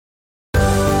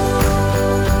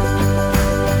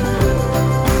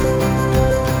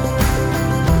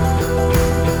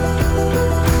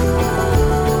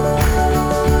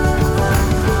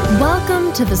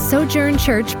to the Sojourn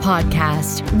Church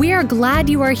podcast. We are glad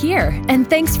you are here, and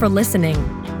thanks for listening.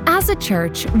 As a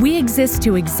church, we exist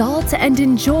to exalt and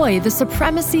enjoy the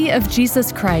supremacy of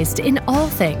Jesus Christ in all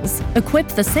things, equip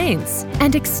the saints,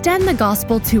 and extend the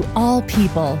gospel to all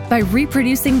people by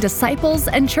reproducing disciples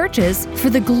and churches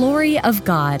for the glory of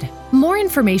God. More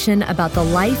information about the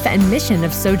life and mission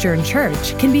of Sojourn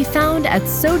Church can be found at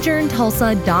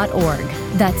sojourntulsa.org.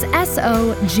 That's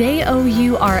SOJOURN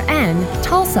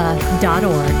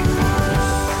Tulsa.org.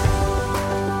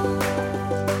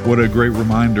 What a great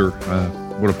reminder.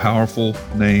 What a powerful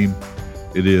name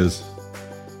it is.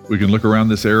 We can look around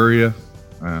this area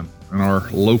and our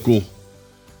local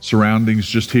surroundings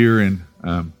just here and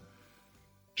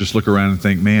just look around and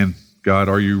think, man, God,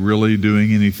 are you really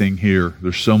doing anything here?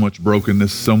 There's so much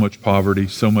brokenness, so much poverty,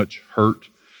 so much hurt,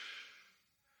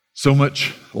 so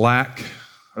much lack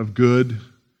of good,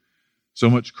 so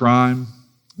much crime.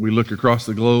 We look across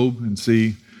the globe and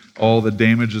see all the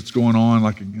damage that's going on.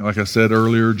 Like I said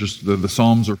earlier, just the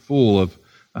Psalms are full of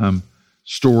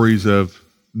stories of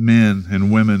men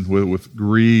and women with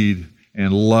greed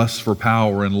and lust for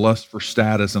power and lust for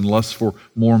status and lust for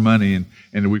more money.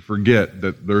 And we forget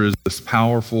that there is this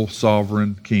powerful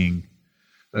sovereign king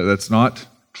that's not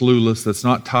clueless, that's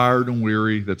not tired and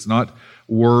weary, that's not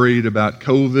worried about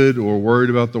COVID or worried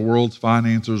about the world's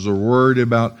finances or worried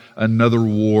about another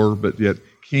war, but yet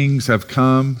kings have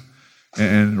come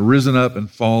and risen up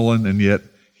and fallen, and yet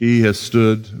he has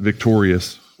stood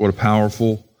victorious. What a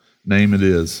powerful name it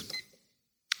is.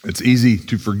 It's easy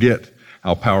to forget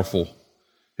how powerful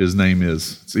his name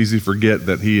is. It's easy to forget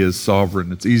that he is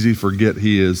sovereign. It's easy to forget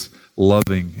he is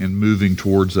loving and moving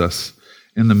towards us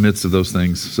in the midst of those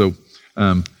things. So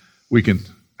we can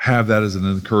have that as an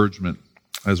encouragement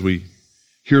as we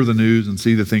hear the news and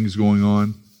see the things going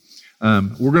on.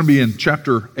 We're going to be in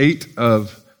chapter 8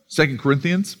 of 2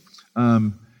 Corinthians,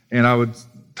 and I would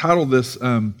title this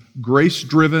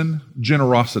Grace-Driven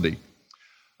Generosity.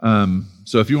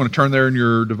 So if you want to turn there in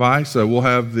your device, we'll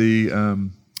have the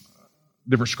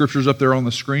different scriptures up there on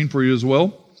the screen for you as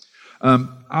well.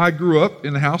 I grew up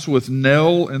in the house with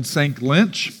Nell and St.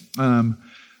 Lynch,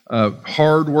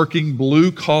 hard-working,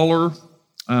 blue-collar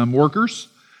workers.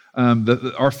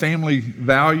 Our family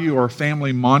value, our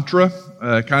family mantra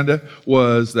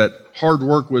was that hard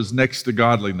work was next to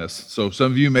godliness. So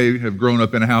some of you may have grown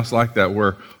up in a house like that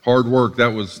where hard work,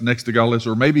 that was next to godliness,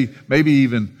 or maybe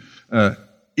even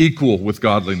equal with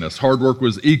godliness. Hard work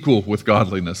was equal with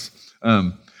godliness.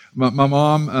 My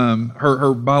mom,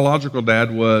 her biological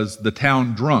dad was the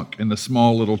town drunk in the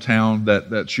small little town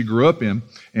that she grew up in.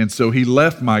 And so he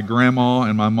left my grandma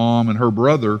and my mom and her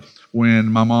brother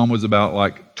when my mom was about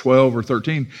like 12 or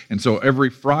 13. And so every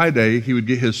Friday he would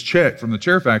get his check from the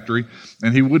chair factory,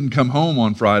 and he wouldn't come home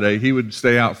on Friday. He would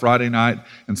stay out Friday night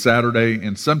and Saturday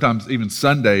and sometimes even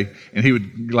Sunday, and he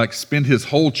would like spend his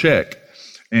whole check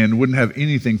and wouldn't have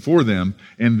anything for them,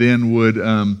 and then would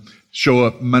show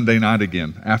up Monday night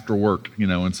again after work,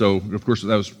 and so of course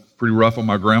that was pretty rough on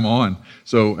my grandma. And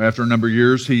so after a number of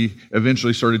years, he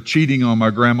eventually started cheating on my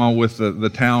grandma with the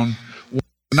town one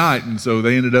night, and so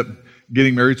they ended up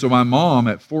getting married. So my mom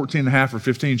at 14 and a half or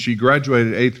 15, she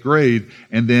graduated 8th grade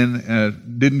and then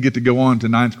didn't get to go on to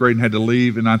 9th grade and had to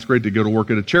leave in 9th grade to go to work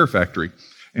at a chair factory.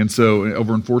 And so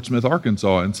over in Fort Smith,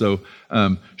 Arkansas. And so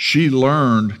she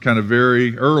learned kind of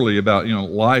very early about,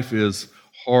 life is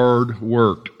hard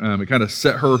work. It kind of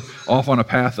set her off on a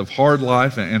path of hard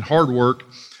life and hard work.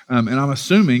 And I'm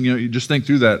assuming, you just think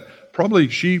through that,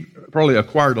 she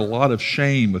acquired a lot of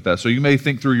shame with that. So you may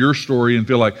think through your story and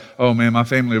feel like, oh man, my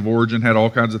family of origin had all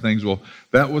kinds of things. Well,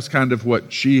 that was kind of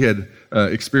what she had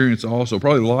experienced also.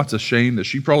 Probably lots of shame that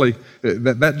she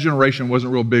that generation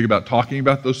wasn't real big about talking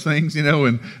about those things,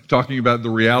 and talking about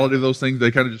the reality of those things. They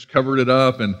kind of just covered it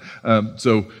up. And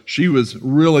so she was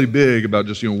really big about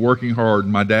just, working hard.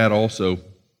 And my dad also.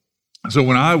 So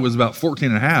when I was about 14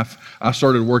 and a half, I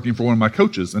started working for one of my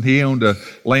coaches, and he owned a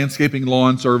landscaping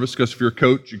lawn service, because if you're a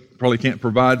coach, you probably can't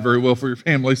provide very well for your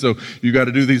family, so you got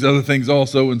to do these other things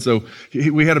also. And so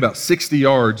we had about 60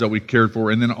 yards that we cared for,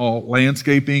 and then all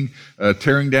landscaping,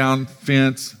 tearing down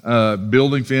fence,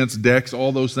 building fence, decks,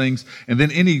 all those things, and then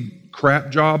any crap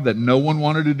job that no one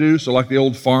wanted to do. So like the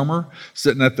old farmer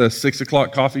sitting at the 6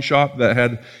 o'clock coffee shop that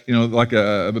had, like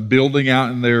a building out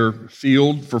in their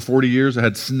field for 40 years that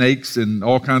had snakes and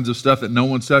all kinds of stuff that no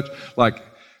one's touched. Like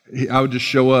I would just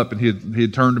show up, and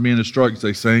he'd turn to me in his truck and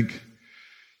say, "Sink,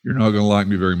 you're not going to like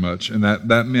me very much. And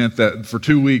that meant that for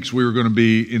 2 weeks we were going to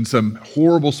be in some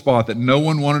horrible spot that no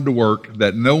one wanted to work,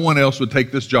 that no one else would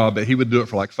take this job, but he would do it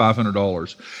for like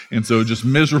 $500. And so just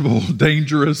miserable,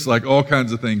 dangerous, like all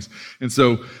kinds of things. And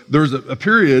so there was a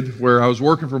period where I was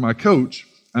working for my coach,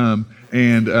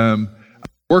 working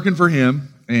for him.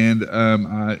 And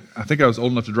I think I was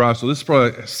old enough to drive, so this is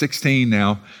probably 16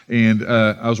 now. And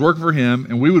I was working for him,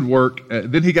 and we would work.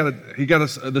 Then he got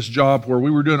us this job where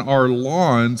we were doing our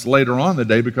lawns later on in the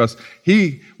day because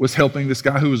he was helping this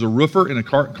guy who was a roofer and a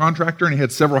contractor, and he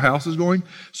had several houses going.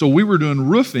 So we were doing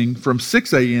roofing from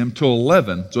 6 a.m. till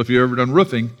 11. So if you've ever done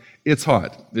roofing, it's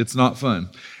hot. It's not fun.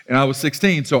 And I was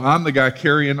 16, so I'm the guy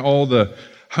carrying all the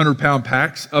 100-pound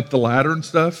packs up the ladder and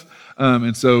stuff.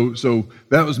 And so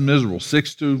that was miserable,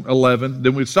 6 to 11.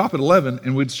 Then we'd stop at 11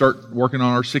 and we'd start working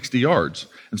on our 60 yards.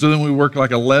 And so then we worked like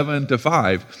 11 to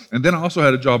 5. And then I also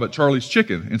had a job at Charlie's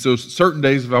Chicken. And so certain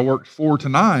days if I worked 4 to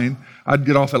 9, I'd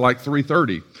get off at like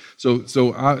 3:30. So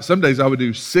some days I would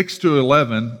do 6 to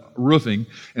 11 roofing,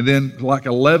 and then like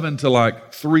 11 to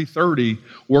like 3:30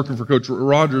 working for Coach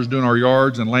Rogers doing our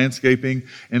yards and landscaping,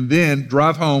 and then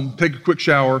drive home, take a quick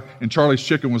shower, and Charlie's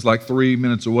Chicken was like 3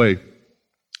 minutes away.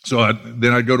 So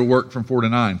then I'd go to work from 4 to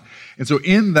 9. And so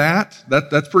in that's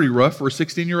pretty rough for a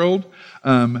 16-year-old.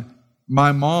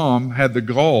 My mom had the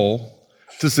gall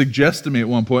to suggest to me at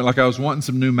one point, like I was wanting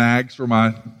some new mags for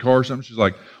my car or something. She's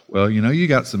like, well, you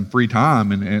got some free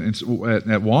time. And so at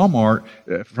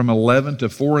Walmart, from 11 to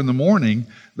 4 in the morning,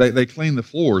 they clean the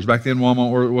floors. Back then,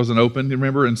 Walmart wasn't open, you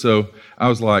remember? And so I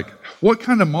was like, what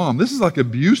kind of mom? This is like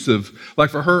abusive. Like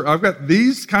for her, I've got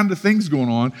these kind of things going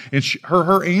on, and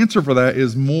her answer for that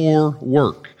is more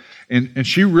work. And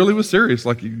she really was serious.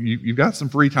 Like, you've got some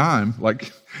free time.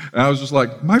 Like, and I was just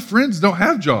like, my friends don't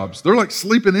have jobs. They're like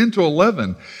sleeping into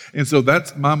 11. And so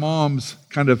that's my mom's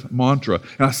kind of mantra.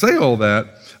 And I say all that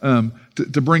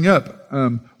to bring up,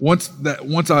 once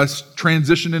I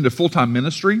transitioned into full-time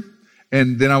ministry,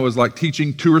 and then I was like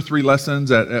teaching 2 or 3 lessons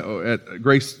at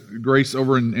Grace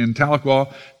over in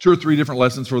Tahlequah, 2 or 3 different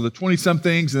lessons for the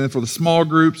 20-somethings, and then for the small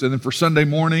groups, and then for Sunday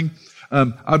morning.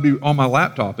 I'd be on my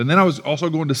laptop. And then I was also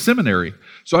going to seminary.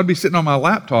 So I'd be sitting on my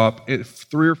laptop at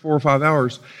 3 or 4 or 5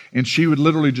 hours, and she would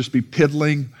literally just be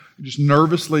piddling, just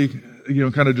nervously,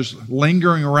 kind of just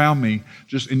lingering around me.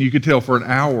 And you could tell for an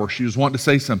hour she was wanting to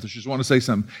say something. She was wanting to say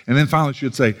something. And then finally she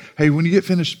would say, hey, when you get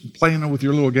finished playing with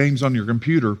your little games on your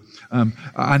computer,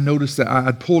 I noticed that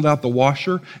I'd pulled out the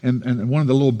washer and one of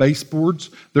the little baseboards,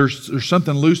 there's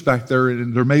something loose back there,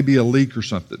 and there may be a leak or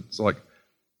something. So like,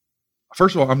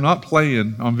 first of all, I'm not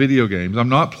playing on video games. I'm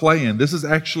not playing. This is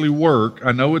actually work.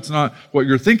 I know it's not what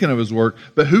you're thinking of as work,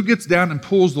 but who gets down and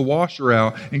pulls the washer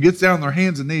out and gets down on their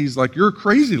hands and knees like, you're a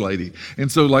crazy lady.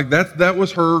 And so like that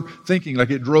was her thinking. Like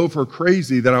it drove her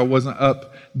crazy that I wasn't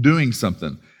up doing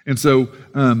something. And so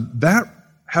that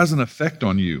has an effect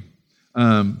on you.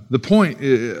 The point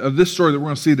of this story that we're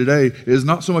going to see today is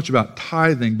not so much about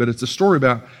tithing, but it's a story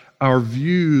about our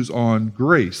views on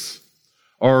grace.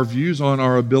 Our views on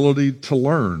our ability to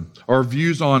learn, our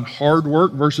views on hard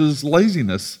work versus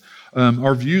laziness,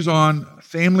 our views on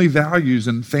family values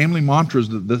and family mantras,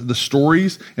 the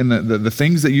stories and the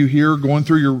things that you hear going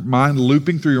through your mind,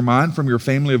 looping through your mind from your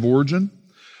family of origin,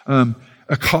 a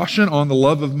caution on the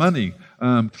love of money,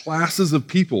 classes of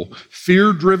people,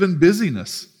 fear-driven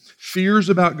busyness, fears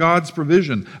about God's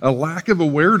provision, a lack of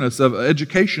awareness of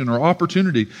education or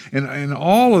opportunity, and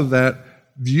all of that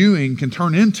viewing can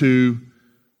turn into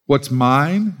what's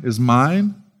mine is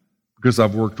mine because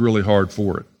I've worked really hard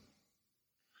for it.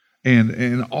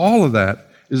 And all of that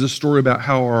is a story about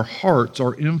how our hearts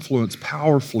are influenced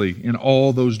powerfully in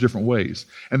all those different ways.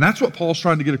 And that's what Paul's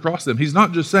trying to get across to them. He's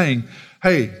not just saying,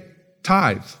 hey,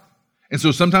 tithe. And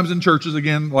so sometimes in churches,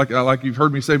 again, like you've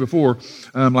heard me say before,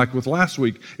 like with last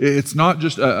week, it's not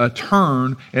just a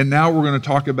turn, and now we're going to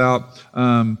talk about,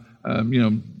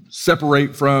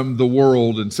 separate from the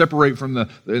world and separate from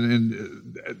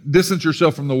and distance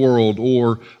yourself from the world,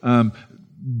 or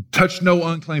touch no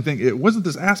unclean thing. It wasn't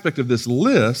this aspect of this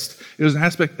list. It was an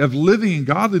aspect of living in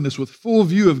godliness with full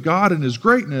view of God and His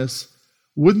greatness.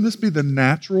 Wouldn't this be the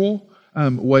natural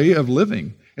way of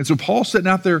living? And so Paul's sitting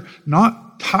out there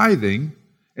not tithing,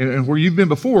 and where you've been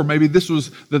before, maybe this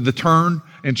was the turn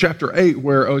in chapter 8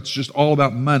 where it's just all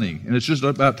about money and it's just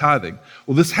about tithing.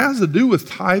 Well, this has to do with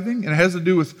tithing, and it has to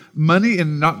do with money,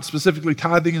 and not specifically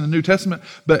tithing in the New Testament,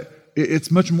 but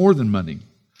it's much more than money.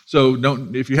 So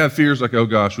if you have fears like, oh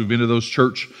gosh, we've been to those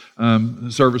church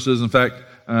services. In fact,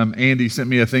 Andy sent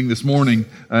me a thing this morning.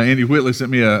 Andy Whitley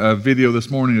sent me a video this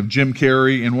morning of Jim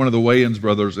Carrey and one of the Wayans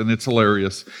brothers, and it's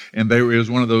hilarious. And it was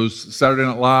one of those Saturday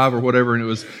Night Live or whatever,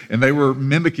 and they were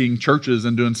mimicking churches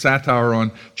and doing satire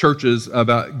on churches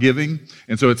about giving.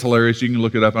 And so it's hilarious. You can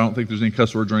look it up. I don't think there's any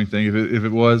cuss words or anything. If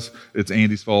it was, it's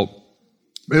Andy's fault.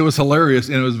 It was hilarious,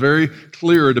 and it was very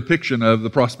clear a depiction of the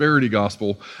prosperity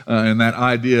gospel and that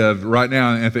idea of right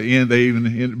now, at the end, they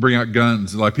even bring out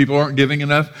guns. Like, people aren't giving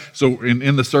enough, so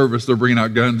in the service, they're bringing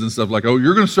out guns and stuff like, oh,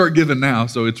 you're going to start giving now,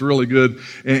 so it's really good.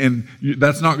 And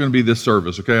that's not going to be this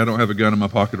service, okay? I don't have a gun in my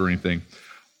pocket or anything.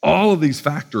 All of these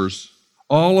factors,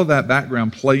 all of that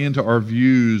background play into our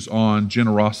views on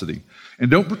generosity. And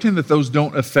don't pretend that those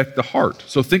don't affect the heart.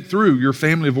 So think through your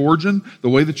family of origin, the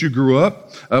way that you grew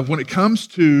up. When it comes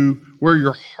to where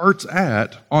your heart's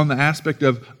at on the aspect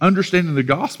of understanding the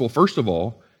gospel, first of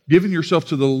all, giving yourself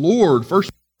to the Lord,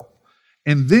 first of all,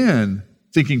 and then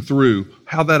thinking through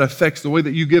how that affects the way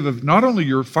that you give of not only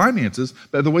your finances,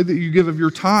 but the way that you give of your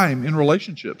time in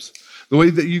relationships, the way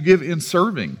that you give in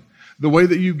serving, the way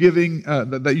that you give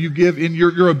in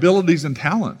your abilities and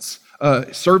talents.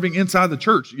 Serving inside the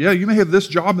church. Yeah, you may have this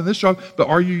job and this job, but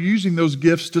are you using those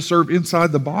gifts to serve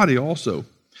inside the body also?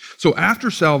 So after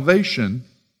salvation,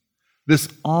 this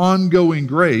ongoing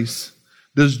grace,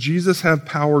 does Jesus have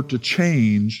power to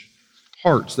change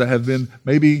hearts that have been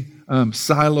maybe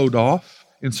siloed off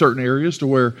in certain areas to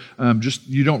where just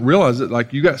you don't realize it,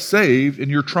 like you got saved and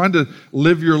you're trying to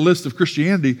live your list of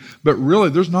Christianity, but really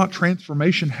there's not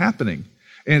transformation happening.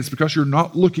 And it's because you're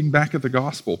not looking back at the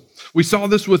gospel. We saw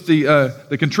this with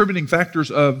the contributing factors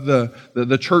of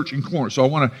the church in Corinth. So I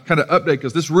want to kind of update,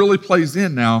 because this really plays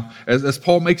in now as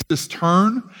Paul makes this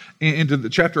turn into the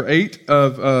chapter 8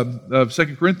 of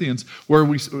 2 Corinthians, where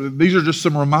these are just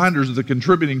some reminders of the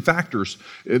contributing factors.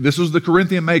 This was the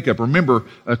Corinthian makeup. Remember,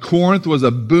 Corinth was a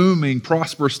booming,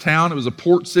 prosperous town. It was a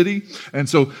port city. And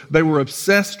so they were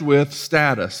obsessed with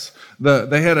status.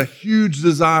 They had a huge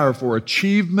desire for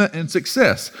achievement and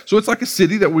success. So it's like a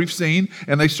city that we've seen,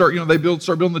 and they start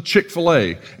building the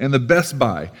Chick-fil-A and the Best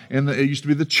Buy, and it used to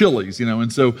be the Chili's,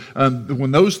 and so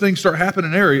when those things start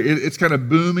happening in an area, it's kind of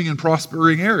booming and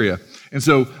prospering area. And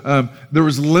so there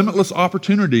was limitless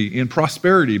opportunity in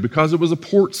prosperity because it was a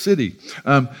port city.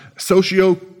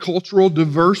 Socio-cultural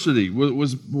diversity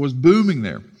was booming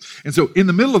there. And so in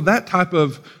the middle of that type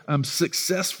of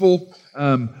successful,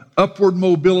 upward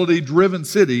mobility-driven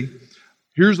city,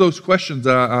 here's those questions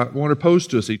that I want to pose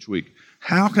to us each week.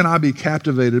 How can I be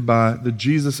captivated by the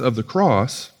Jesus of the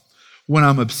cross when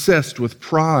I'm obsessed with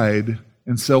pride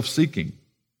and self-seeking?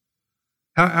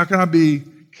 How can I be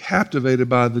captivated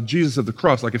by the Jesus of the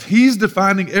cross? Like, if he's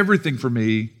defining everything for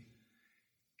me,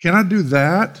 can I do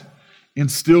that and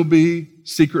still be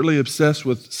secretly obsessed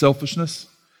with selfishness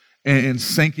and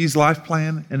Sankey's life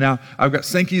plan? And now I've got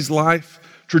Sankey's life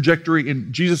trajectory,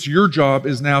 and Jesus, your job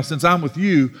is now, since I'm with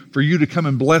you, for you to come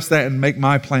and bless that and make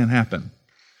my plan happen.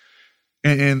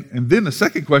 And then the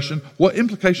second question, what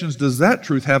implications does that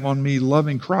truth have on me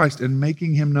loving Christ and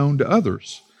making him known to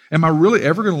others? Am I really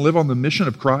ever going to live on the mission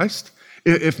of Christ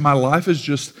if my life is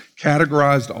just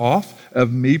categorized off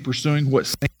of me pursuing what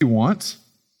Sankey wants?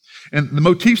 And the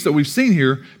motifs that we've seen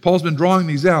here, Paul's been drawing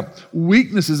these out.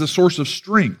 Weakness is a source of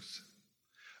strength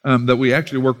that we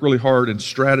actually work really hard and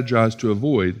strategize to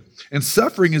avoid. And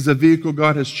suffering is a vehicle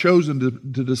God has chosen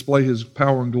to display his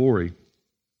power and glory.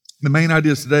 The main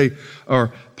ideas today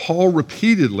are Paul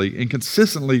repeatedly and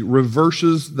consistently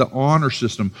reverses the honor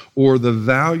system or the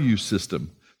value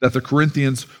system that the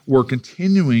Corinthians were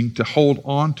continuing to hold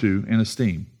on to and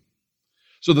esteem.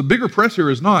 So the bigger press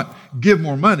here is not give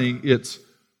more money, it's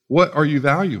what are you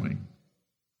valuing?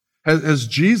 Has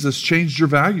Jesus changed your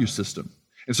value system?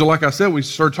 And so, like I said, we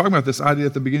started talking about this idea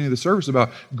at the beginning of the service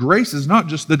about grace is not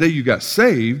just the day you got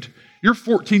saved. You're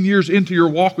 14 years into your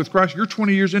walk with Christ. You're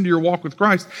 20 years into your walk with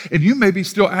Christ, and you may be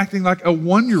still acting like a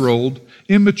 1-year-old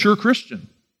immature Christian.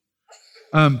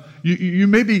 You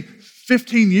may be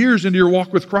 15 years into your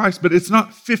walk with Christ, but it's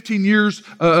not 15 years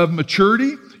of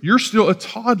maturity. You're still a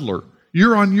toddler.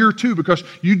 You're on year 2 because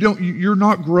you're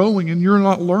not growing and you're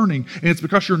not learning. And it's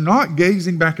because you're not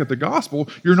gazing back at the gospel.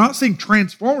 You're not seeing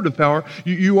transformative power.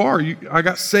 I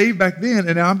got saved back then,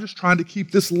 and now I'm just trying to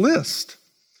keep this list.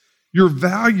 Your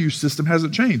value system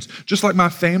hasn't changed. Just like my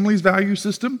family's value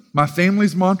system, my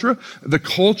family's mantra, the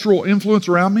cultural influence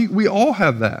around me, we all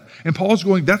have that. And Paul's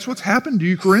going, that's what's happened to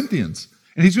you Corinthians.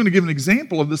 And he's going to give an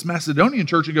example of this Macedonian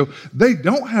church and go, they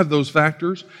don't have those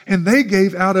factors, and they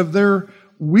gave out of their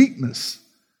weakness.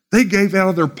 They gave out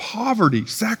of their poverty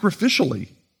sacrificially.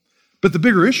 But the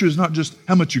bigger issue is not just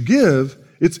how much you give,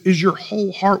 is your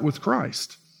whole heart with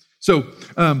Christ. So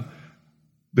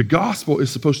The gospel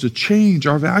is supposed to change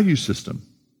our value system.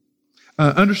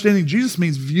 Understanding Jesus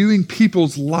means viewing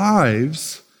people's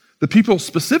lives, the people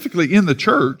specifically in the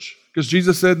church, because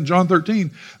Jesus said in John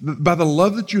 13, by the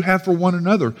love that you have for one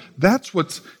another, that's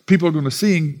what people are going to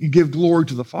see and give glory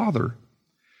to the Father.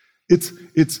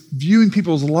 It's viewing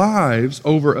people's lives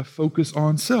over a focus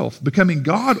on self, becoming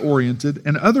God-oriented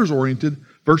and others-oriented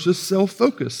versus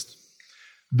self-focused.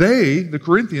 They, the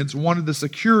Corinthians, wanted the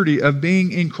security of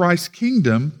being in Christ's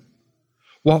kingdom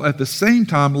while at the same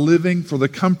time living for the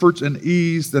comforts and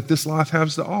ease that this life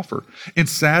has to offer. And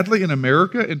sadly, in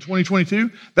America in 2022,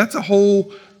 that's a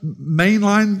whole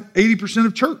mainline 80%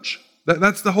 of church.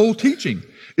 That's the whole teaching,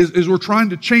 is we're trying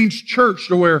to change church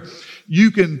to where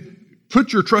you can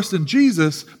put your trust in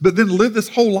Jesus, but then live this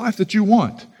whole life that you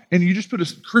want. And you just put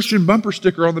a Christian bumper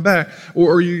sticker on the back,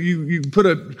 or you put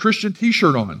a Christian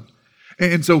t-shirt on.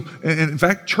 And so, and in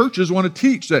fact, churches want to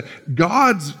teach that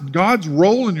God's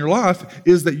role in your life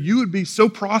is that you would be so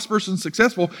prosperous and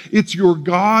successful. It's your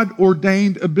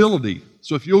God-ordained ability.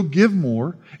 So if you'll give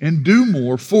more and do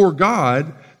more for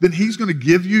God, then He's going to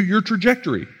give you your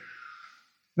trajectory.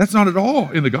 That's not at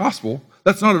all in the gospel.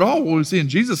 That's not at all what we see in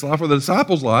Jesus' life or the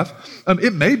disciples' life.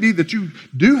 It may be that you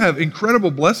do have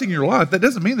incredible blessing in your life. That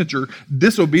doesn't mean that you're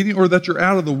disobedient or that you're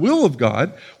out of the will of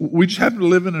God. We just happen to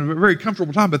live in a very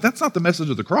comfortable time, but that's not the message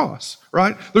of the cross,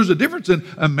 right? There's a difference in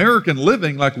American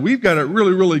living, like we've got it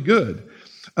really, really good,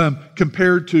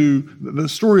 compared to the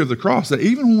story of the cross, that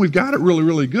even when we've got it really,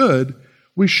 really good,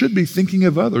 we should be thinking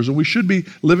of others, and we should be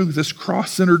living with this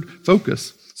cross-centered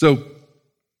focus. So,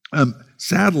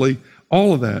 sadly,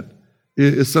 all of that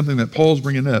is something that Paul's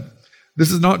bringing up.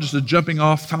 This is not just a jumping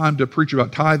off time to preach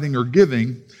about tithing or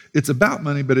giving. It's about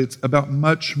money, but it's about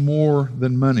much more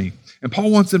than money. And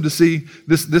Paul wants them to see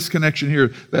this connection here,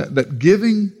 that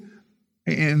giving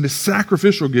and the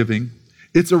sacrificial giving,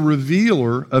 it's a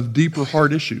revealer of deeper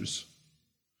heart issues.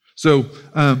 So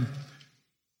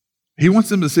he wants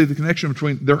them to see the connection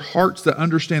between their hearts that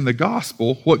understand the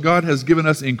gospel, what God has given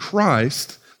us in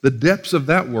Christ, the depths of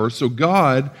that worth. So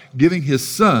God giving His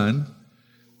Son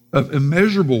of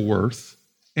immeasurable worth.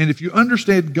 And if you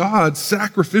understand God's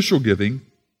sacrificial giving,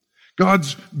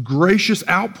 God's gracious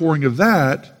outpouring of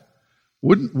that,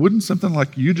 wouldn't something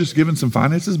like you just giving some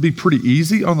finances be pretty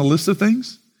easy on the list of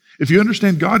things? If you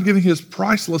understand God giving His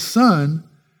priceless Son,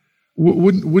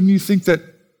 wouldn't you think that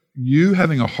you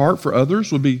having a heart for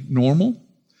others would be normal?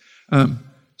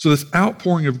 So this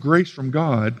outpouring of grace from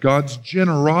God, God's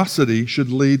generosity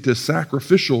should lead to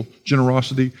sacrificial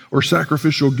generosity or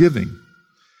sacrificial giving.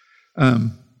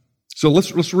 So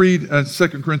let's read 2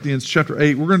 Corinthians chapter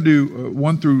 8. We're going to do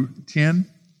 1 through 10.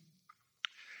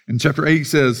 In chapter 8 he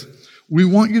says, "We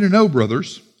want you to know,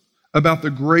 brothers, about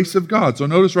the grace of God." So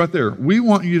notice right there, we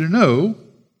want you to know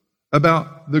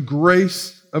about the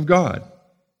grace of God.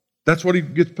 That's what he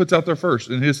puts out there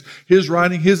first. In his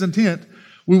writing, his intent,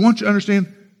 we want you to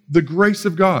understand the grace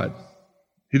of God.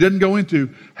 He doesn't go into,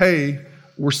 hey,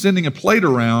 we're sending a plate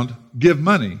around, give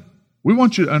money. We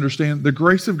want you to understand the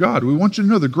grace of God. We want you to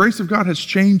know the grace of God has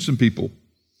changed some people.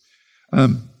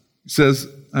 It says,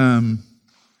 that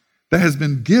has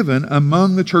been given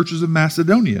among the churches of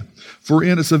Macedonia. For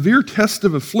in a severe test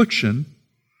of affliction,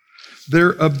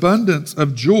 their abundance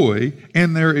of joy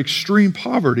and their extreme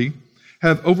poverty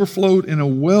have overflowed in a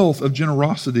wealth of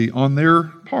generosity on their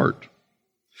part.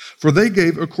 For they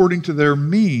gave according to their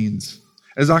means,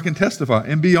 as I can testify,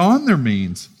 and beyond their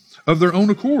means, of their own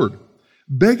accord,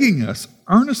 begging us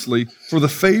earnestly for the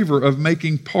favor of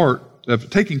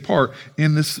taking part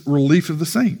in this relief of the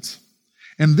saints.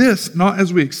 And this, not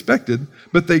as we expected,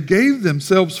 but they gave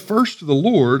themselves first to the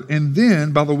Lord, and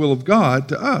then, by the will of God,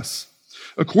 to us.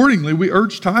 Accordingly, we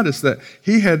urged Titus that as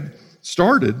he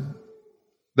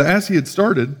had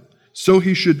started, so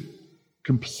he should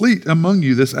complete among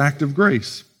you this act of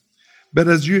grace. But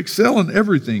as you excel in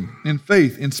everything, in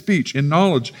faith, in speech, in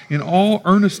knowledge, in all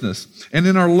earnestness, and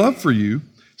in our love for you,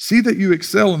 see that you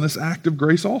excel in this act of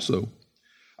grace also.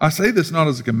 I say this not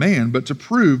as a command, but to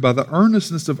prove by the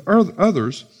earnestness of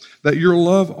others that your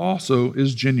love also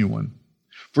is genuine.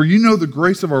 For you know the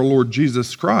grace of our Lord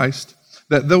Jesus Christ,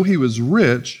 that though He was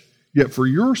rich, yet for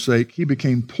your sake He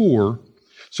became poor,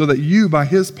 so that you by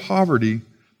His poverty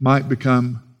might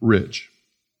become rich.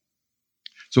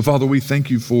 So Father, we thank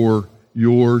you for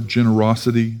your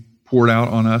generosity poured out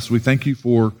on us. We thank you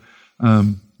for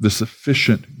the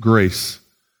sufficient grace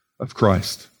of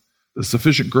Christ, the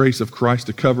sufficient grace of Christ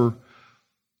to cover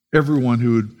everyone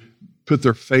who would put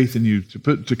their faith in you,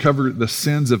 to cover the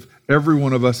sins of every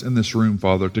one of us in this room,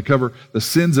 Father, to cover the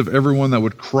sins of everyone that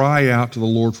would cry out to the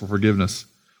Lord for forgiveness.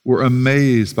 We're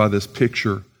amazed by this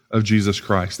picture of Jesus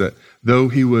Christ, that though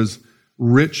he was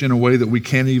rich in a way that we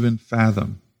can't even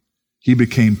fathom, he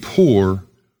became poor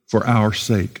for our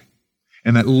sake.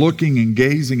 And that looking and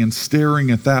gazing and staring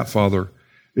at that, Father,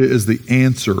 is the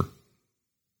answer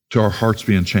to our hearts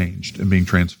being changed and being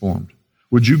transformed.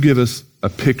 Would you give us a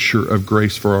picture of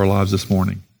grace for our lives this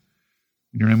morning?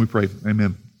 In your name we pray.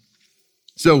 Amen.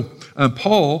 So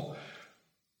Paul,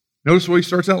 notice what he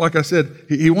starts out, like I said,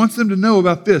 he wants them to know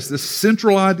about this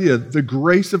central idea, the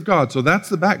grace of God. So that's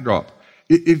the backdrop.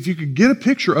 If you could get a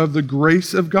picture of the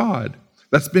grace of God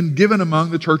that's been given among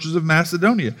the churches of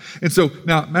Macedonia. And so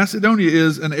now Macedonia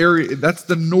is an area, that's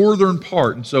the northern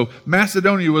part. And so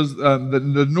Macedonia was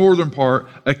the northern part,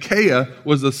 Achaia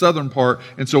was the southern part.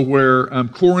 And so where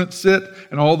Corinth sit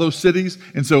and all those cities.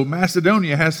 And so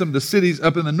Macedonia has some of the cities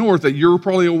up in the north that you're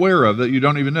probably aware of that you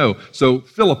don't even know. So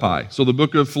Philippi, so the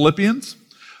book of Philippians,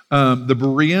 the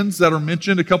Bereans that are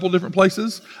mentioned a couple different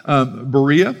places,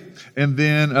 Berea, and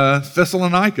then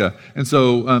Thessalonica. And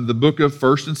so the book of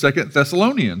 1st and 2nd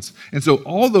Thessalonians. And so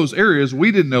all those areas,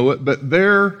 we didn't know it, but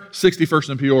they're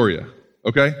 61st and Peoria,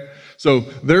 okay? So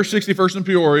they're 61st and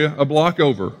Peoria, a block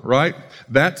over, right?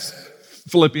 That's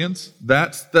Philippians,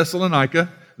 that's Thessalonica,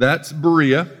 that's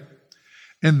Berea.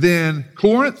 And then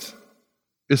Corinth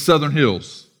is Southern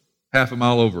Hills, half a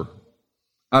mile over.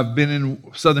 I've been in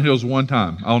Southern Hills one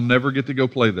time. I'll never get to go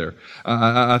play there.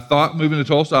 I thought moving to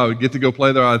Tulsa, I would get to go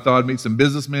play there. I thought I'd meet some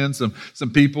businessmen, some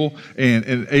people,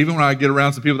 and even when I get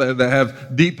around some people that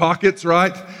have deep pockets,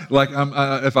 right? Like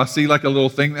if I see like a little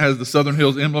thing that has the Southern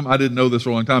Hills emblem, I didn't know this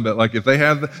for a long time, but like if they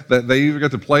have that, they either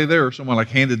got to play there or someone like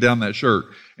handed down that shirt.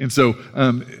 And so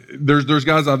there's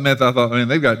guys I've met that I thought, man,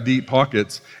 they've got deep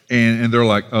pockets, and they're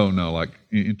like, oh no, like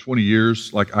in 20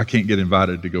 years, like I can't get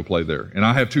invited to go play there. And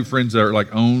I have two friends that are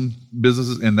like own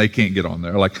businesses, and they can't get on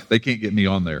there. Like they can't get me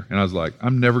on there. And I was like,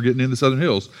 I'm never getting into Southern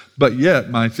Hills. But yet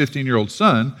my 15-year-old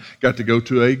son got to go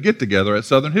to a get-together at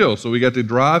Southern Hills. So we got to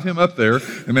drive him up there.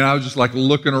 I mean, I was just like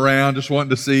looking around, just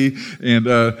wanting to see. And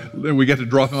then we got to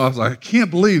drop him off. I was like, I can't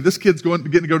believe this kid's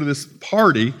getting to go to this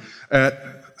party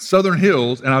at Southern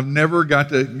Hills, and I've never got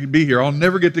to be here. I'll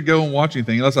never get to go and watch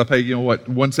anything unless I pay,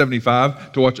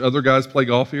 $175 to watch other guys play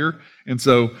golf here. And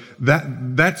so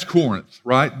that's Corinth,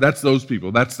 right? That's those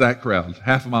people. That's that crowd,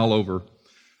 half a mile over.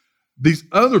 These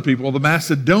other people, the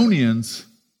Macedonians,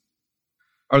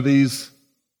 are these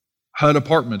HUD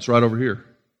apartments right over here.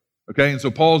 Okay, and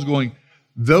so Paul's going,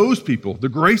 those people, the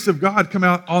grace of God come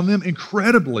out on them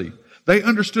incredibly. They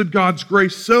understood God's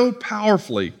grace so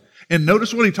powerfully. And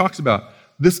notice what he talks about.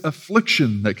 This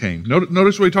affliction that came.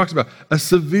 Notice what he talks about. A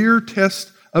severe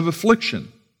test of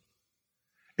affliction.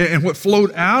 And what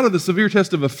flowed out of the severe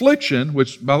test of affliction,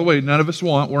 which, by the way, none of us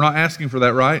want. We're not asking for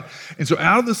that, right? And so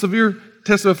out of the severe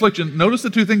test of affliction, notice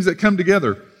the two things that come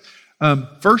together.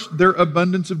 First, their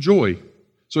abundance of joy.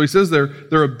 So he says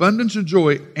their abundance of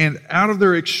joy, and out of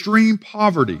their extreme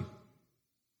poverty.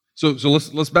 So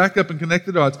let's back up and connect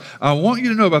the dots. I want you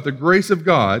to know about the grace of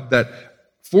God that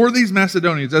for these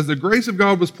Macedonians, as the grace of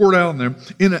God was poured out on them,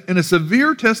 in a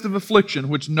severe test of affliction,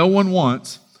 which no one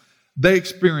wants, they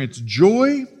experience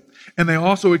joy, and they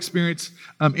also experience,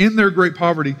 in their great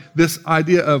poverty, this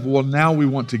idea of, well, now we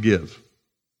want to give.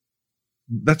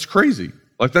 That's crazy.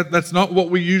 Like that's not what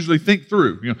we usually think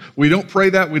through. We don't pray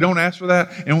that, we don't ask for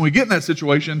that, and when we get in that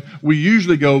situation, we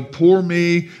usually go, poor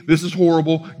me, this is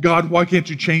horrible. God, why can't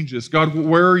you change this? God,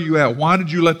 where are you at? Why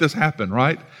did you let this happen,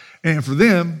 right? And for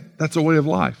them, that's a way of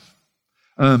life.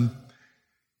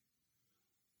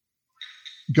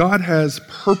 God has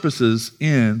purposes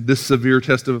in this severe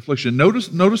test of affliction. Notice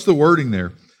the wording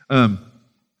there. The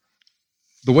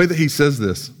way that he says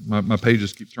this, my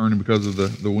pages keep turning because of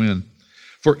the wind.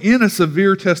 For in a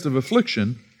severe test of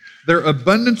affliction, their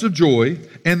abundance of joy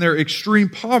and their extreme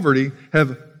poverty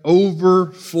have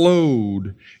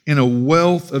overflowed in a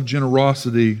wealth of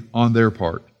generosity on their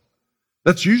part.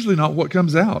 That's usually not what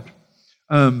comes out.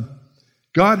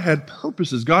 God had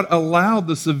purposes. God allowed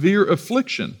the severe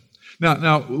affliction.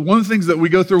 Now, one of the things that we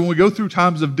go through when we go through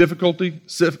times of difficulty,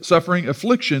 suffering,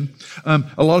 affliction,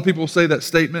 a lot of people say that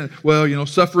statement, well,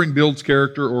 suffering builds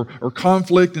character, or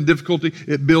conflict and difficulty,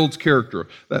 it builds character.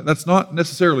 That's not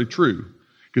necessarily true,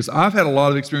 because I've had a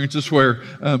lot of experiences where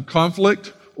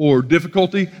conflict or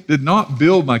difficulty did not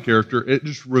build my character, it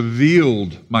just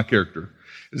revealed my character.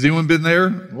 Has anyone been there?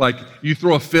 Like you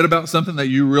throw a fit about something that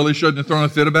you really shouldn't have thrown a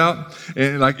fit about,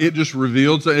 and like it just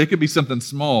revealed. So it could be something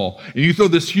small, and you throw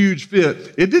this huge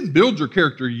fit. It didn't build your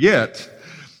character yet,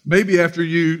 Maybe after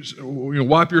you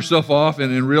wipe yourself off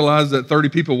and realize that 30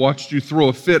 people watched you throw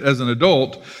a fit as an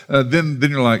adult, then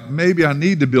you're like, maybe I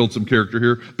need to build some character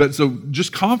here. But so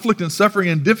just conflict and suffering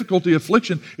and difficulty,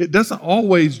 affliction, it doesn't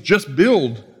always just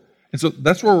build. And so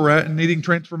that's where we're at in needing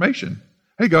transformation.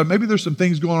 Hey, God, maybe there's some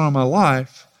things going on in my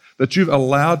life that you've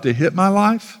allowed to hit my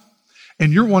life,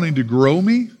 and you're wanting to grow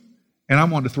me, and I'm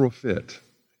wanting to throw a fit.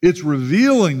 It's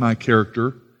revealing my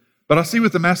character. But I see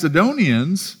with the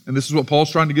Macedonians, and this is what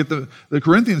Paul's trying to get the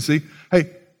Corinthians to see, hey,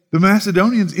 the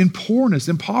Macedonians in poorness,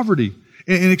 in poverty,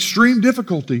 in extreme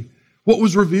difficulty, what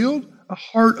was revealed? A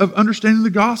heart of understanding the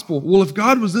gospel. Well, if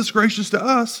God was this gracious to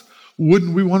us,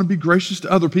 wouldn't we want to be gracious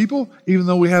to other people, even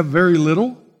though we have very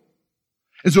little?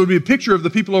 And so it would be a picture of the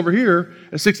people over here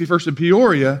at 61st and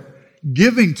Peoria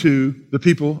giving to the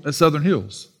people at Southern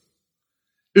Hills.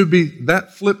 It would be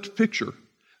that flipped picture.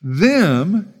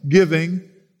 Them giving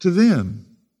to them.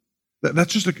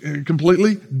 That's just a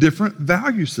completely different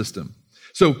value system.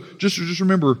 So just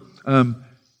remember,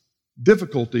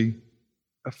 difficulty,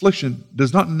 affliction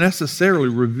does not necessarily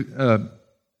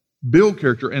build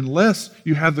character unless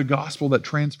you have the gospel that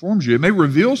transforms you. It may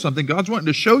reveal something. God's wanting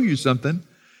to show you something,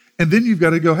 and then you've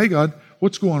got to go, hey, God,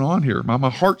 what's going on here?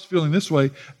 My heart's feeling this way.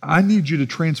 I need you to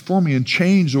transform me and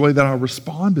change the way that I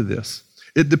respond to this.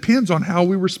 It depends on how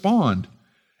we respond.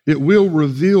 It will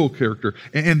reveal character.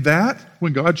 And that,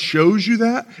 when God shows you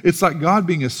that, it's like God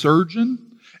being a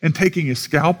surgeon and taking a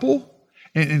scalpel,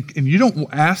 and you don't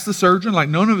ask the surgeon, like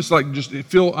none of us like just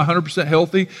feel 100%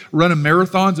 healthy, running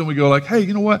marathons, and we go like, hey,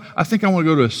 you know what? I think I want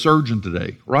to go to a surgeon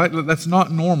today, right? That's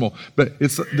not normal. But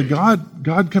it's the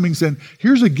God coming saying,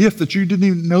 here's a gift that you didn't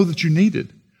even know that you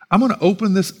needed. I'm going to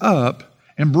open this up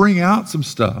and bring out some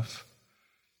stuff.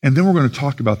 And then we're going to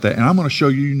talk about that. And I'm going to show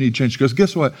you need change. Because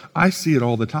guess what? I see it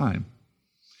all the time.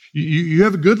 You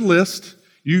have a good list.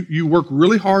 You work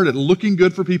really hard at looking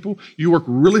good for people. You work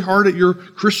really hard at your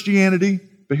Christianity.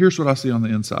 But here's what I see on the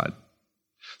inside.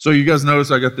 So you guys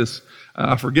notice I got this,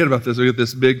 I forget about this. I got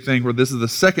this big thing where this is the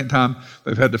second time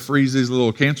they've had to freeze these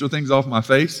little cancer things off my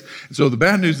face. And so the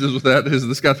bad news is with that is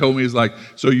this guy told me, he's like,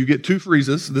 so you get 2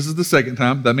 freezes. This is the second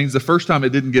time. That means the first time it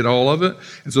didn't get all of it.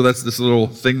 And so that's this little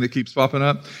thing that keeps popping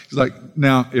up. He's like,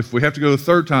 now, if we have to go the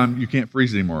third time, you can't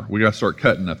freeze anymore. We got to start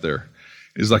cutting up there.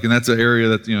 He's like, and that's an area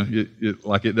that,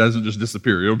 it doesn't just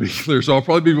disappear. It'll be clear. So I'll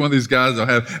probably be one of these guys I'll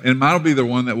have, and mine will be the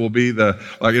one that will be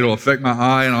it'll affect my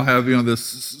eye, and I'll have, this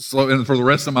slow, and for the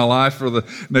rest of my life, for the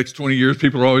next 20 years,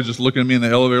 people are always just looking at me in the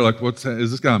elevator like,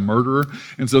 is this guy a murderer?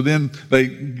 And so then they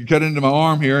cut into my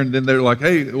arm here, and then they're like,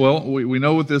 hey, well, we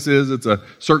know what this is. It's a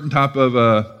certain type of,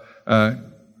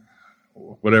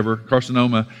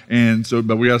 carcinoma. And so,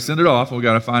 but we got to send it off, and we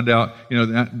got to find out,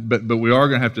 but we are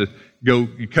going to have to go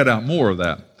cut out more of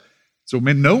that. So,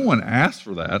 no one asked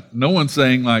for that. No one's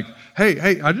saying like,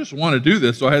 hey, I just want to do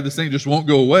this. So I had this thing just won't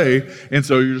go away. And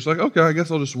so you're just like, okay, I guess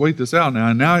I'll just wait this out now.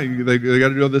 And now they got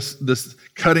to do this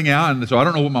cutting out. And so I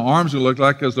don't know what my arms will look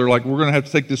like, because they're like, we're going to have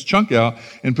to take this chunk out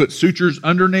and put sutures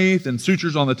underneath and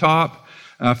sutures on the top.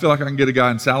 I feel like I can get a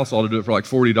guy in Salisal to do it for like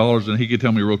 $40, and he could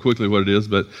tell me real quickly what it is.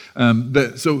 But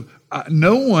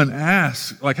no one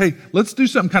asks like, hey, let's do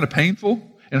something kind of painful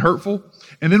and hurtful,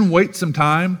 and then wait some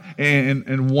time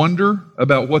and wonder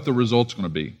about what the result's going to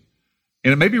be.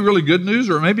 And it may be really good news,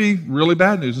 or it may be really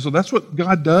bad news. And so that's what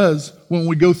God does when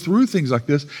we go through things like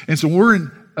this. And so we're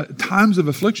in times of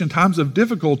affliction, times of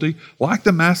difficulty, like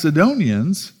the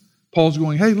Macedonians. Paul's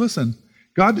going, hey, listen,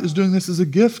 God is doing this as a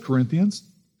gift, Corinthians.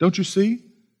 Don't you see?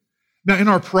 Now, in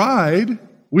our pride,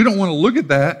 we don't want to look at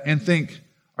that and think,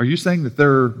 are you saying that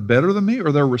they're better than me,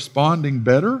 or they're responding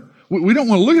better? We don't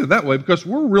want to look at it that way, because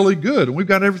we're really good and we've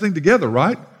got everything together,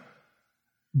 right?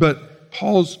 But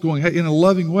Paul's going, hey, in a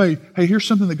loving way, hey, here's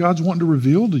something that God's wanting to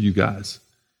reveal to you guys.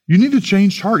 You need to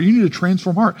change heart. You need to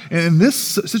transform heart. And this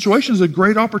situation is a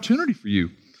great opportunity for you.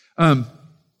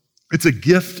 It's a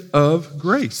gift of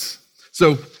grace.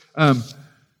 So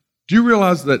do you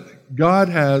realize that God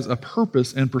has a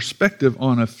purpose and perspective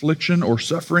on affliction or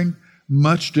suffering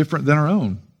much different than our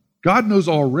own? God knows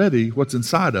already what's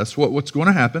inside us, what's going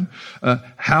to happen,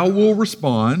 how we'll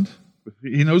respond.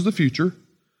 He knows the future.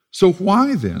 So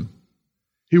why then?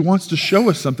 He wants to show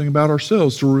us something about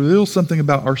ourselves, to reveal something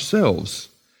about ourselves.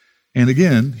 And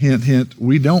again, hint, hint,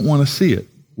 we don't want to see it.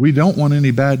 We don't want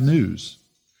any bad news.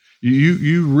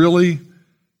 You really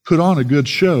put on a good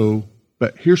show,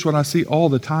 but here's what I see all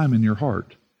the time in your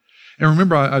heart. And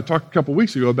remember, I talked a couple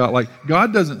weeks ago about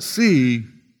God doesn't see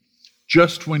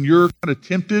just when you're kind of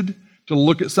tempted to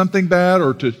look at something bad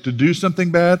or to do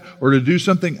something bad or to do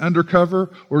something undercover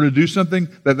or to do something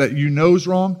that you know is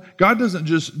wrong. God doesn't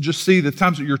just see the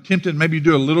times that you're tempted, maybe you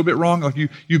do a little bit wrong, like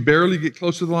you barely get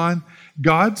close to the line.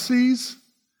 God sees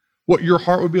what your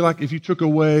heart would be like if you took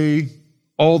away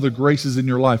all the graces in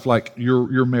your life, like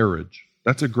your marriage.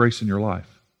 That's a grace in your life.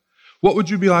 What would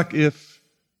you be like if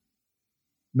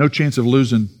no chance of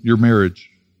losing your marriage?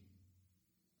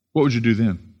 What would you do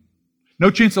then? No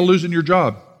chance of losing your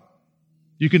job.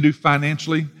 You can do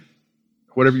financially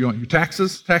whatever you want. Your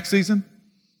taxes, tax season,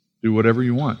 do whatever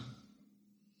you want.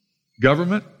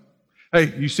 Government,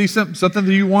 hey, you see something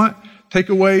that you want, take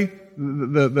away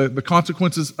the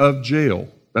consequences of jail.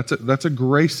 That's a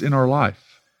grace in our life.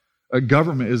 A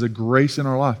government is a grace in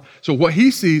our life. So what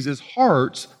he sees is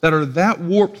hearts that are that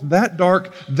warped, that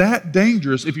dark, that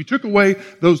dangerous. If you took away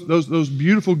those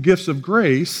beautiful gifts of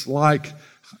grace, like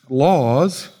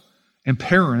laws and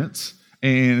parents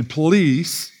and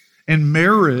police and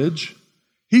marriage,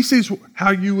 he sees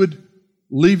how you would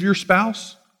leave your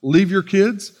spouse, leave your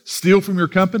kids, steal from your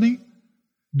company,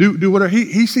 do whatever.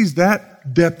 He sees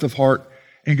that depth of heart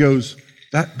and goes,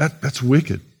 that's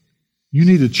wicked. You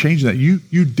need to change that.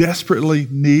 You desperately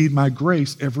need my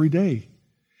grace every day.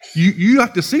 You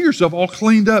like to see yourself all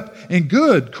cleaned up and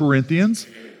good, Corinthians.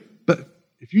 But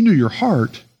if you knew your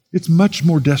heart, it's much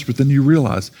more desperate than you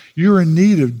realize. You're in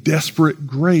need of desperate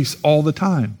grace all the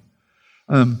time.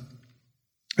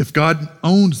 If God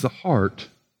owns the heart,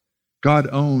 God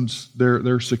owns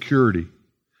their security.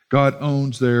 God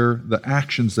owns the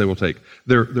actions they will take,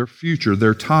 their future,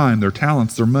 their time, their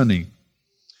talents, their money.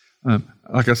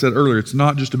 Like I said earlier, it's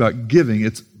not just about giving,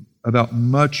 it's about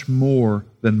much more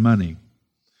than money.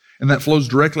 And that flows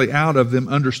directly out of them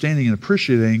understanding and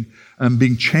appreciating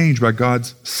being changed by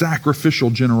God's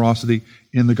sacrificial generosity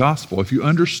in the gospel. If you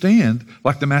understand,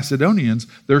 like the Macedonians,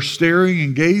 they're staring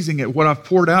and gazing at what I've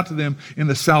poured out to them in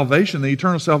the salvation, the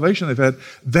eternal salvation they've had,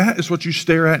 that is what you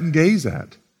stare at and gaze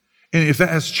at. And if that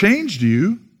has changed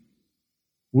you,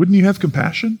 wouldn't you have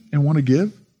compassion and want to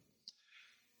give?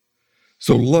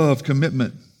 So love,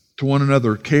 commitment to one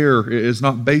another, care is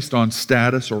not based on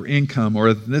status or income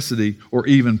or ethnicity or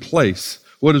even place.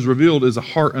 What is revealed is a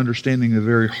heart understanding the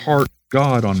very heart of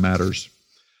God on matters.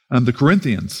 The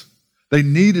Corinthians, they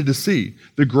needed to see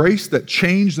the grace that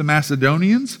changed the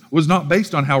Macedonians was not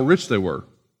based on how rich they were.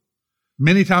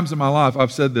 Many times in my life,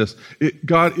 I've said this,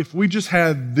 God, if we just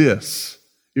had this,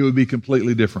 it would be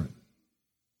completely different.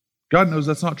 God knows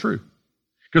that's not true.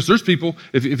 Because there's people,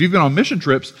 if you've been on mission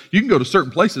trips, you can go to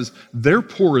certain places, they're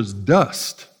poor as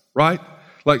dust, right?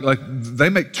 Like they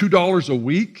make $2 a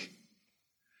week.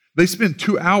 They spend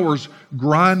 2 hours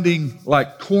grinding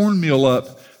like cornmeal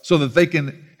up so that they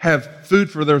can have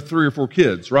food for their 3 or 4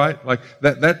 kids, right? Like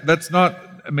that's not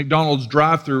a McDonald's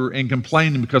drive-through and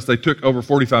complaining because they took over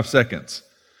 45 seconds.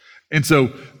 And so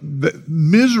the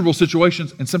miserable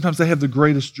situations, and sometimes they have the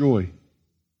greatest joy.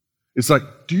 It's like,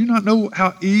 do you not know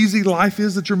how easy life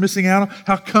is that you're missing out on?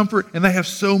 How comfort, and they have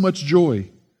so much joy.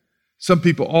 Some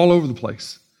people all over the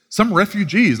place. Some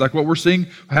refugees, like what we're seeing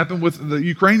happen with the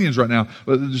Ukrainians right now.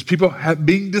 There's people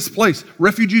being displaced,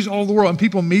 refugees all over the world, and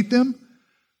people meet them,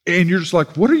 and you're just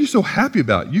like, what are you so happy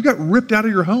about? You got ripped out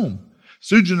of your home.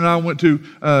 Sujan and I went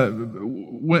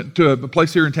to a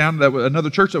place here in town, another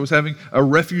church that was having a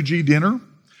refugee dinner.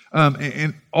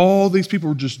 And all these people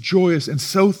were just joyous and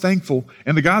so thankful.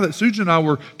 And the guy that Sujan and I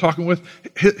were talking with,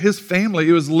 his family,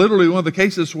 it was literally one of the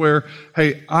cases where,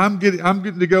 hey, I'm getting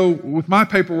to go with my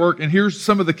paperwork, and here's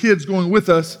some of the kids going with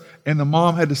us, and the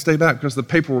mom had to stay back because the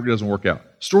paperwork doesn't work out.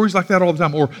 Stories like that all the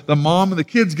time. Or the mom and the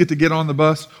kids get to get on the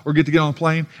bus or get to get on the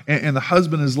plane, and the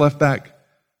husband is left back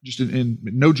just in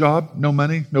no job, no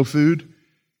money, no food,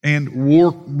 and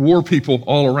war people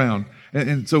all around.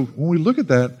 And so when we look at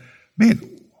that, man,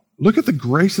 look at the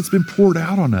grace that's been poured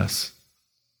out on us.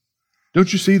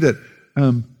 Don't you see that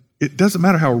it doesn't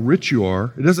matter how rich you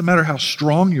are, it doesn't matter how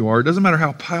strong you are, it doesn't matter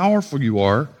how powerful you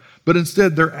are, but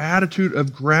instead their attitude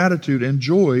of gratitude and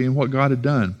joy in what God had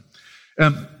done.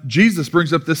 Jesus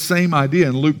brings up this same idea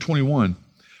in Luke 21.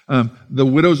 The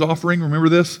widow's offering, remember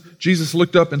this? Jesus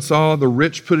looked up and saw the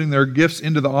rich putting their gifts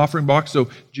into the offering box. So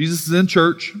Jesus is in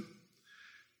church, and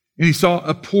he saw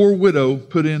a poor widow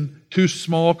put in 2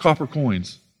 small copper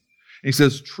coins. He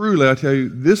says, truly, I tell you,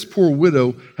 this poor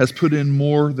widow has put in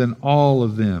more than all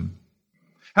of them.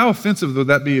 How offensive would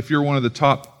that be if you're one of the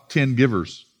top 10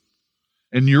 givers?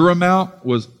 And your amount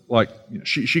was like,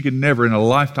 she could never in a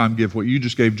lifetime give what you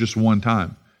just gave just one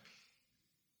time.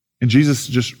 And Jesus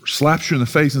just slaps you in the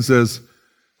face and says,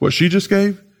 what she just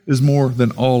gave is more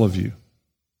than all of you.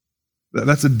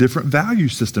 That's a different value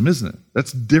system, isn't it?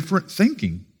 That's different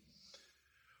thinking.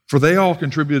 For they all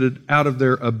contributed out of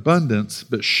their abundance,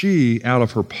 but she, out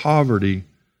of her poverty,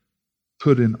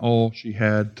 put in all she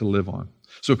had to live on.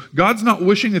 So God's not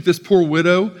wishing that this poor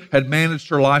widow had managed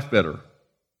her life better.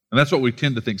 And that's what we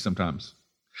tend to think sometimes.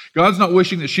 God's not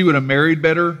wishing that she would have married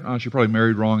better. She probably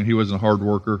married wrong and he wasn't a hard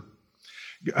worker.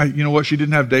 You know what? She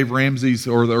didn't have Dave Ramsey's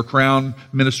or their Crown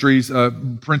Ministries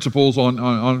principles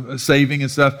on saving and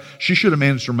stuff. She should have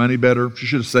managed her money better. She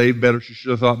should have saved better. She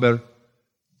should have thought better.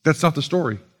 That's not the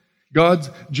story.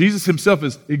 Jesus himself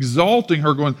is exalting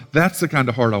her, going, that's the kind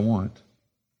of heart I want.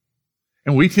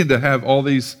 And we tend to have all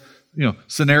these,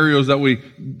 scenarios that we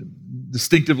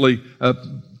distinctively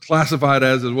classified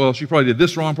as well. She probably did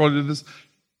this wrong, probably did this.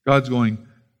 God's going,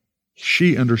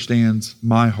 she understands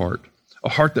my heart, a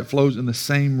heart that flows in the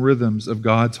same rhythms of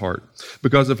God's heart.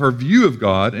 Because of her view of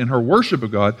God and her worship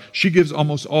of God, she gives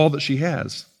almost all that she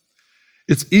has.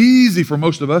 It's easy for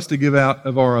most of us to give out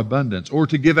of our abundance or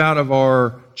to give out of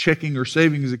our checking or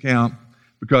savings account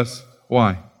because,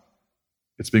 why?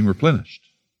 It's being replenished.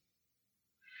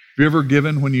 Have you ever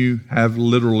given when you have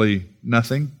literally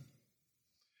nothing?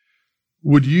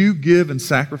 Would you give and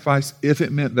sacrifice if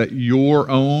it meant that your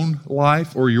own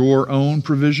life or your own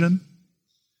provision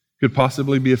could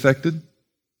possibly be affected?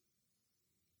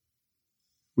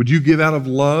 Would you give out of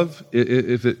love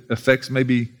if it affects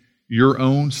maybe your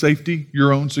own safety,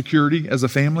 your own security as a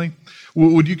family?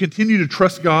 Would you continue to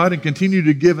trust God and continue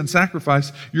to give and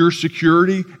sacrifice your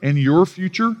security and your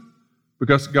future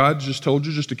because God just told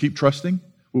you just to keep trusting?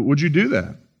 Would you do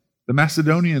that? The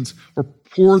Macedonians were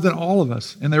poorer than all of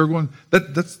us, and they were going,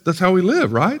 that's how we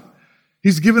live, right?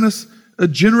 He's given us a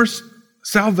generous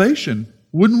salvation.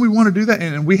 Wouldn't we want to do that?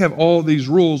 And we have all these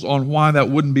rules on why that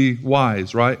wouldn't be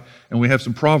wise, right? And we have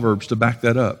some proverbs to back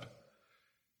that up.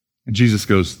 And Jesus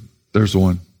goes, there's the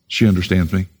one. She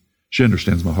understands me. She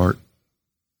understands my heart.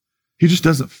 He just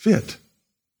doesn't fit.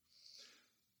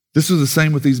 This was the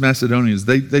same with these Macedonians.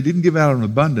 They didn't give out an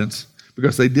abundance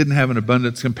because they didn't have an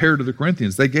abundance compared to the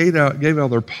Corinthians. They gave out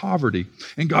their poverty.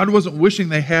 And God wasn't wishing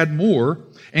they had more.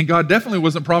 And God definitely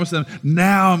wasn't promising them,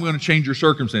 now I'm going to change your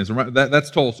circumstances. Right? That's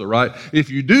Tulsa, right? If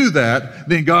you do that,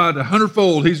 then God,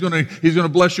 100-fold, He's going to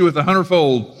bless you with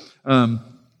 100-fold.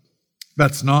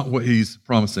 That's not what He's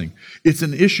promising. It's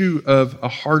an issue of a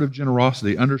heart of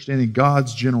generosity, understanding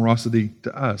God's generosity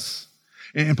to us.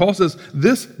 And Paul says,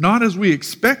 this not as we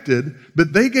expected,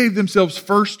 but they gave themselves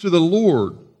first to the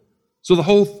Lord. So the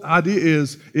whole idea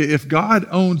is, if God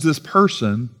owns this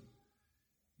person,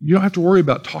 you don't have to worry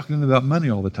about talking about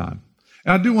money all the time.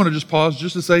 And I do want to just pause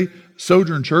just to say,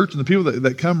 Sojourn Church and the people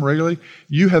that come regularly,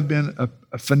 you have been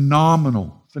a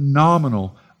phenomenal,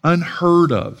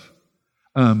 unheard of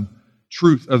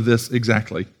truth of this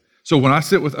exactly. So when I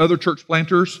sit with other church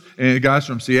planters and guys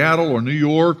from Seattle or New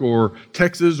York or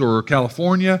Texas or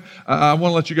California, I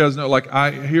want to let you guys know, like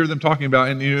I hear them talking about,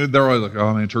 and they're always like,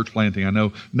 oh man, church planting. I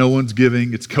know no one's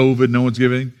giving. It's COVID, no one's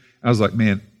giving. I was like,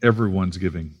 man, everyone's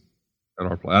giving at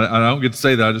our place. I don't get to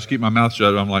say that. I just keep my mouth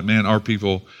shut. I'm like, man, our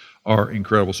people are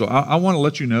incredible. So I want to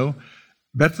let you know,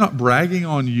 that's not bragging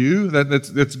on you.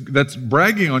 That's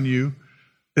bragging on you.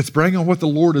 It's bragging on what the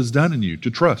Lord has done in you to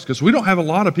trust. Because we don't have a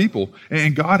lot of people.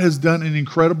 And God has done an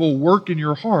incredible work in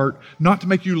your heart, not to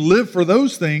make you live for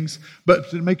those things,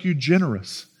 but to make you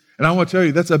generous. And I want to tell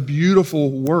you, that's a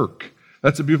beautiful work.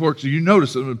 That's a beautiful work. So you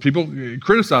notice people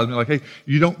criticize me like, hey,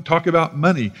 you don't talk about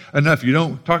money enough. You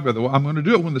don't talk about that. Well, I'm going to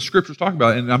do it when the scriptures talk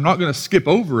about it. And I'm not going to skip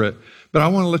over it. But I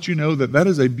want to let you know that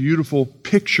is a beautiful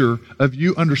picture of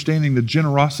you understanding the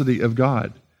generosity of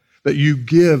God. That you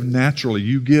give naturally,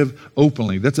 you give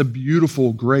openly. That's a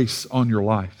beautiful grace on your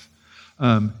life.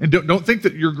 And don't think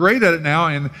that you're great at it now,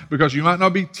 and because you might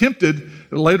not be tempted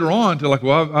later on to like,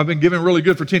 well, I've been giving really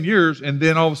good for 10 years, and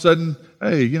then all of a sudden,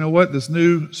 hey, you know what? This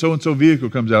new so-and-so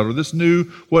vehicle comes out, or this new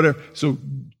whatever. So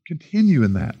continue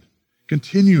in that.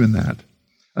 Continue in that.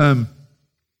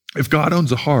 If God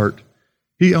owns a heart,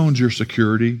 He owns your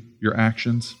security, your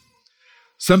actions.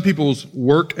 Some people's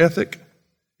work ethic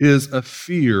is a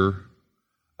fear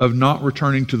of not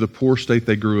returning to the poor state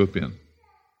they grew up in.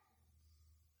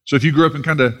 So if you grew up in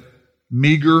kind of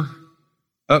meager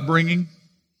upbringing,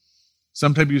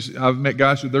 sometimes I've met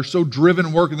guys who they're so driven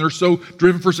in work and they're so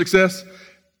driven for success,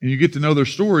 and you get to know their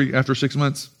story after 6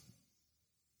 months.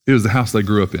 It was the house they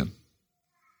grew up in,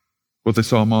 what they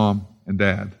saw mom and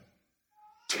dad.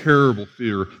 Terrible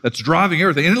fear that's driving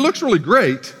everything. And it looks really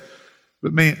great,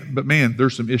 but man,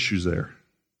 there's some issues there.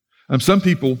 Some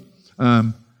people,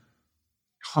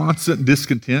 constant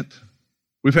discontent,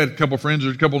 We've had a couple of friends or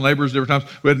a couple of neighbors different times.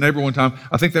 We had a neighbor one time,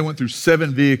 I think they went through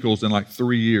 7 vehicles in like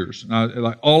 3 years.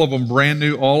 Like all of them brand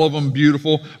new, all of them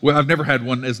beautiful. Well, I've never had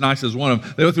one as nice as one of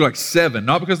them. They went through like 7,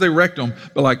 not because they wrecked them,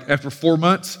 but like after 4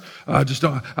 months, I just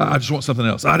want something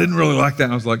else. I didn't really like that.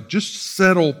 And I was like, just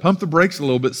settle, pump the brakes a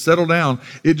little bit, settle down.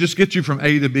 It just gets you from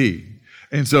A to B.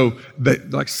 And so they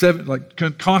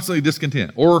constantly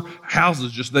discontent. Or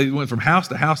houses, they went from house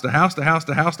to house to house to house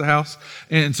to house to house.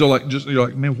 And so you're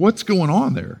like, man, what's going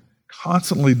on there?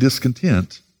 Constantly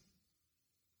discontent.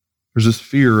 There's this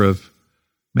fear of,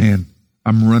 man,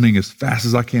 I'm running as fast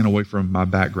as I can away from my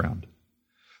background.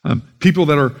 People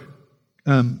that are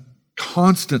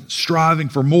constant striving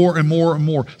for more and more and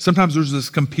more. Sometimes there's this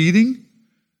competing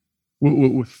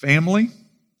with family.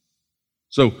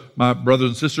 So my brothers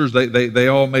and sisters, they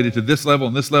all made it to this level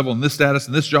and this level and this status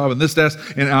and this job and this status.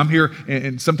 And I'm here.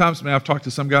 And sometimes, I've talked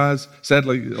to some guys,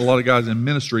 sadly, a lot of guys in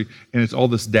ministry, and it's all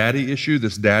this daddy issue,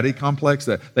 this daddy complex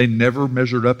that they never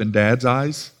measured up in dad's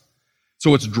eyes.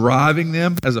 So what's driving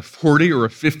them as a 40 or a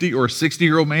 50 or a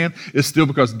 60-year-old man is still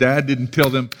because dad didn't tell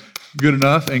them good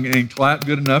enough and clap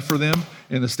good enough for them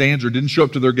in the stands, or didn't show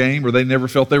up to their game, or they never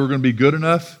felt they were going to be good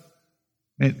enough.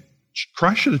 Man,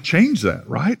 Christ should have changed that,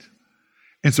 right?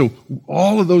 And so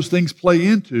all of those things play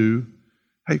into,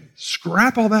 hey,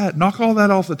 scrap all that, knock all that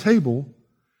off the table,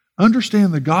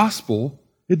 understand the gospel.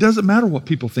 It doesn't matter what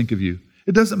people think of you.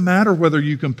 It doesn't matter whether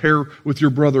you compare with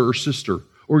your brother or sister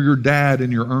or your dad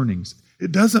in your earnings.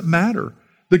 It doesn't matter.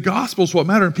 The gospel is what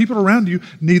matters. And people around you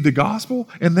need the gospel,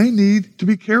 and they need to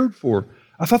be cared for.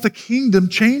 I thought the kingdom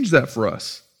changed that for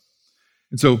us.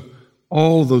 And so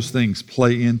all of those things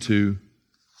play into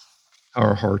how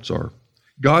our hearts are.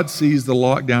 God sees the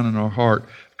lockdown in our heart,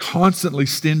 constantly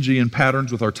stingy in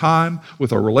patterns with our time,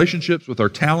 with our relationships, with our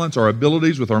talents, our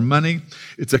abilities, with our money.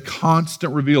 It's a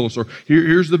constant reveal. So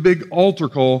here's the big altar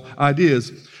call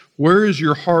ideas. Where is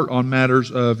your heart on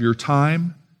matters of your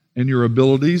time and your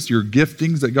abilities, your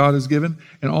giftings that God has given,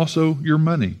 and also your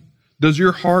money? Does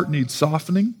your heart need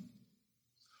softening,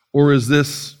 or is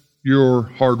this your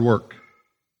hard work?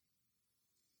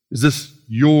 Is this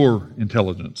your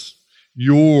intelligence?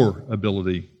 Your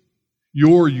ability,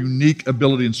 your unique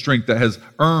ability and strength that has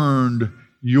earned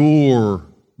your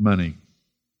money.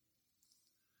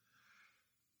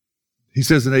 He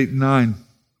says in 8 and 9,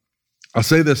 I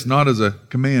say this not as a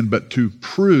command, but to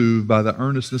prove by the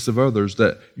earnestness of others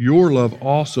that your love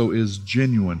also is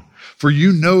genuine. For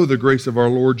you know the grace of our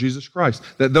Lord Jesus Christ,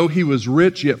 that though he was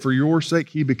rich, yet for your sake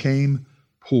he became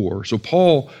poor. So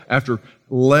Paul, after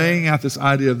laying out this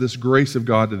idea of this grace of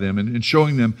God to them and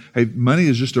showing them, hey, money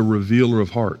is just a revealer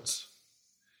of hearts.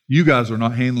 You guys are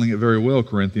not handling it very well,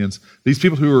 Corinthians. These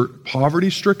people who are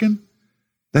poverty-stricken,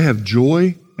 they have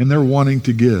joy and they're wanting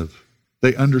to give.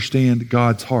 They understand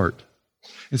God's heart.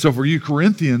 And so for you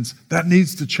Corinthians, that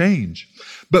needs to change.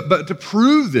 But to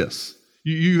prove this,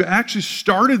 you actually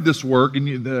started this work,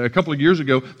 and a couple of years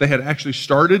ago, they had actually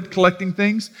started collecting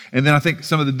things. And then I think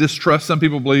some of the distrust, some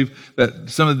people believe that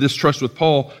some of the distrust with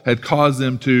Paul had caused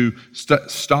them to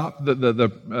stop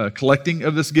the collecting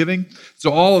of this giving.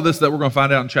 So all of this that we're going to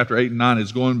find out in chapter 8 and 9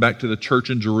 is going back to the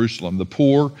church in Jerusalem, the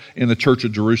poor in the church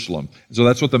of Jerusalem. So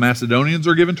that's what the Macedonians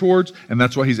are given towards, and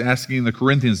that's what he's asking the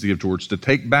Corinthians to give towards, to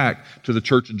take back to the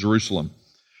church in Jerusalem.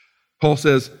 Paul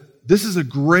says, this is a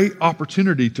great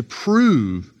opportunity to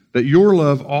prove that your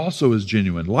love also is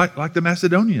genuine, like the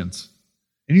Macedonians,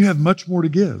 and you have much more to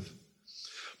give.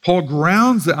 Paul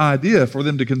grounds the idea for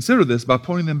them to consider this by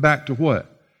pointing them back to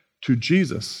what? To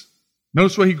Jesus.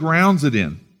 Notice what he grounds it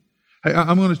in. Hey,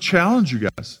 I'm going to challenge you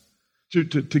guys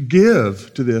to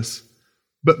give to this,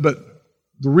 but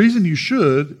the reason you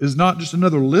should is not just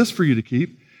another list for you to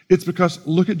keep. It's because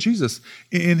look at Jesus.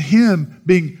 In him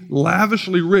being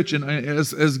lavishly rich and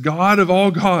as God of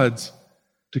all gods,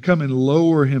 to come and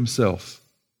lower himself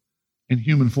in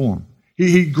human form.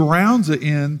 He grounds it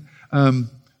in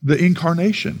the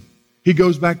incarnation. He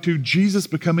goes back to Jesus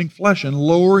becoming flesh and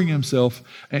lowering himself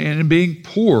and being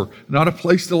poor, not a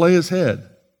place to lay his head,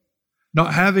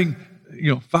 not having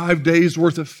 5 days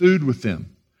worth of food with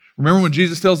them. Remember when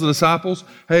Jesus tells the disciples,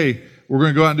 hey, we're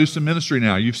going to go out and do some ministry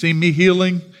now. You've seen me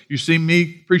healing. You've seen me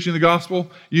preaching the gospel.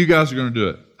 You guys are going to do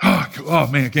it. Oh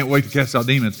man, I can't wait to cast out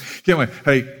demons. Can't wait.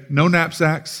 Hey, no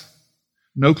knapsacks,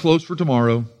 no clothes for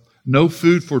tomorrow, no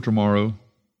food for tomorrow.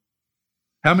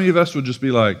 How many of us would just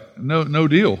be like, no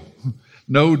deal.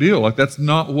 No deal. Like, that's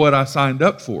not what I signed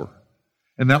up for.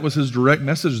 And that was his direct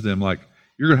message to them. Like,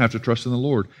 you're going to have to trust in the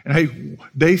Lord. And hey,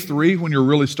 day 3, when you're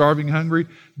really starving, hungry,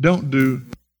 don't do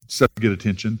stuff to get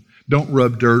attention. Don't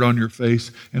rub dirt on your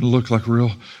face and look like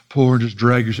real poor and just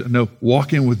drag yourself. No,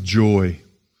 walk in with joy.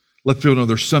 Let people know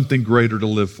there's something greater to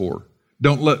live for.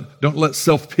 Don't let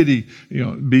self-pity,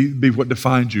 be what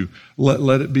defines you.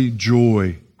 Let it be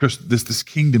joy, because this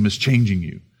kingdom is changing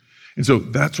you. And so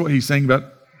that's what he's saying about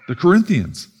the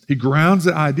Corinthians. He grounds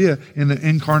the idea in the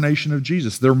incarnation of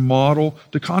Jesus, their model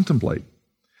to contemplate.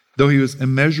 Though he was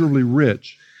immeasurably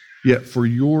rich, yet for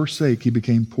your sake he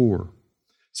became poor,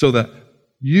 so that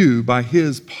you, by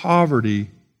his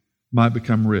poverty, might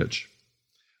become rich.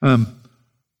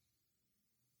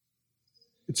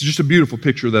 It's just a beautiful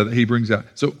picture that he brings out.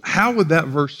 So how would that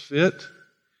verse fit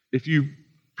if you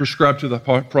prescribe to the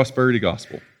prosperity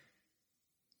gospel?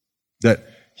 That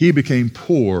he became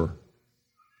poor.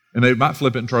 And they might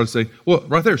flip it and try to say, well,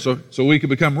 right there, so we could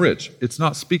become rich. It's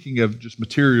not speaking of just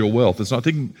material wealth. It's not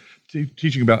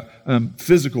teaching about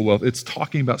physical wealth. It's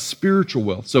talking about spiritual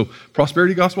wealth. So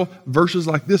prosperity gospel, verses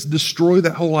like this destroy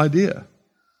that whole idea.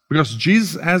 Because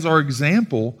Jesus, as our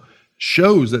example,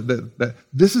 shows that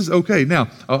this is okay. Now,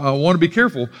 I want to be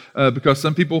careful because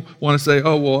some people want to say,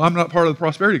 oh, well, I'm not part of the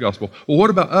prosperity gospel. Well, what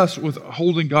about us with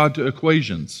holding God to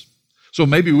equations? So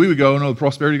maybe we would go, no, the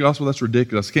prosperity gospel, that's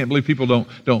ridiculous. I can't believe people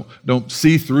don't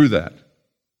see through that.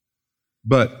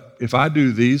 But if I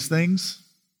do these things,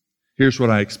 here's what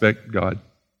I expect, God.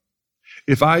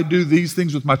 If I do these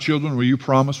things with my children, will you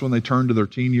promise when they turn to their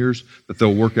teen years that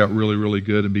they'll work out really, really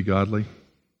good and be godly?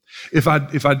 If I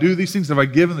do these things, if I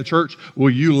give in the church, will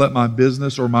you let my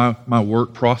business or my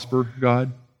work prosper,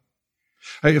 God?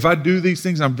 Hey, if I do these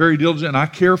things, I'm very diligent and I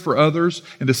care for others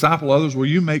and disciple others, will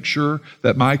you make sure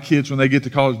that my kids, when they get to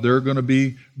college, they're going to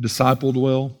be discipled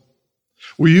well?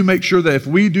 Will you make sure that if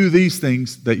we do these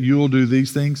things, that you'll do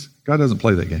these things? God doesn't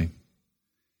play that game.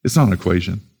 It's not an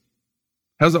equation.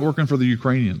 How's that working for the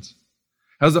Ukrainians?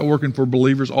 How's that working for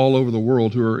believers all over the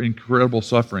world who are in incredible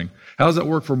suffering? How does that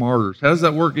work for martyrs? How does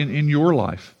that work in your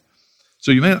life?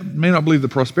 So you may not believe the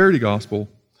prosperity gospel,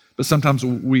 but sometimes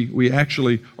we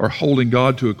actually are holding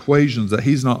God to equations that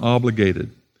he's not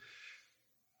obligated.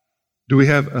 Do we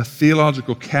have a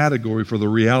theological category for the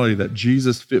reality that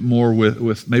Jesus fit more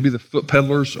with maybe the foot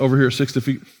peddlers over here at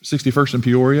 61st and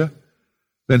Peoria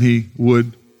than he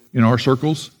would in our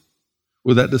circles?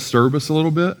 Would that disturb us a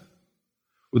little bit?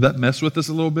 Would that mess with us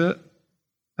a little bit?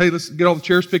 Hey, let's get all the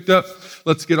chairs picked up.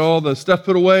 Let's get all the stuff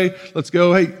put away. Let's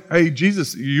go. Hey,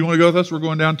 Jesus, you want to go with us? We're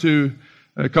going down to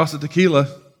Casa Tequila.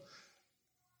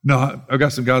 No, I've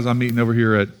got some guys I'm meeting over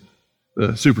here at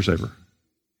the Super Saver.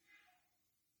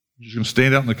 You're just going to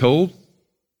stand out in the cold?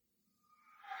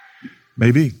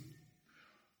 Maybe.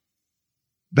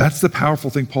 That's the powerful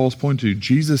thing Paul's pointing to.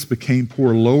 Jesus became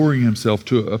poor, lowering himself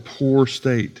to a poor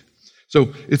state.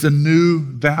 So it's a new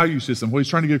value system. What he's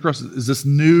trying to get across is this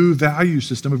new value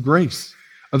system of grace,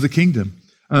 of the kingdom.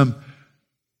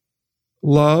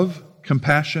 Love,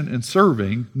 compassion, and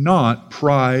serving, not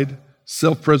pride,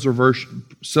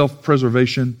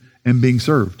 self-preservation, and being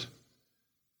served.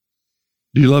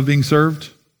 Do you love being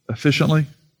served efficiently,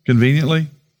 conveniently?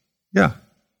 Yeah.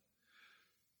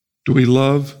 Do we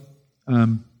love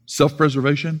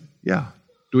self-preservation? Yeah.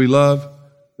 Do we love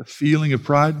the feeling of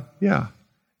pride? Yeah.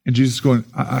 And Jesus is going,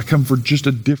 I come for just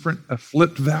a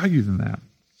flipped value than that.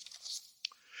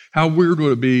 How weird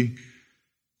would it be?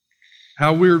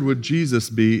 How weird would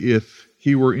Jesus be if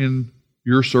he were in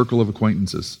your circle of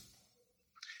acquaintances?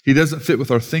 He doesn't fit with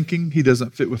our thinking. He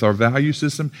doesn't fit with our value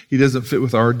system. He doesn't fit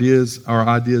with our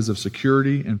ideas of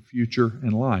security and future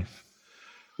and life.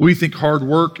 We think hard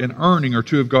work and earning are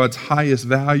two of God's highest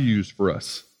values for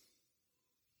us.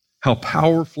 How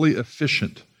powerfully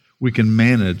efficient we can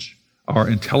manage our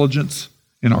intelligence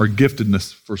and our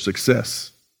giftedness for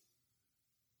success.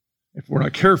 If we're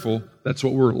not careful, that's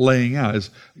what we're laying out is,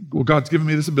 well, God's given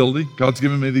me this ability. God's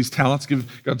given me these talents.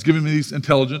 God's given me this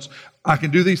intelligence. I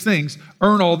can do these things,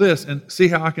 earn all this, and see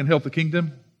how I can help the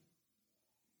kingdom.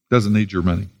 Doesn't need your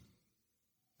money.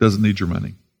 Doesn't need your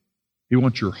money. He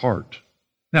wants your heart.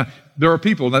 Now, there are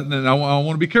people, and I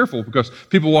want to be careful because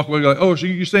people walk away and go, oh, so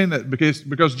you're saying that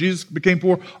because Jesus became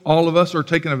poor, all of us are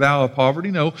taking a vow of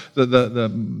poverty? No,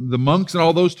 the monks and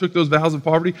all those took those vows of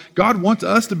poverty. God wants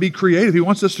us to be creative. He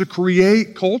wants us to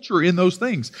create culture in those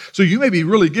things. So you may be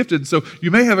really gifted. So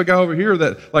you may have a guy over here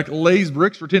that like lays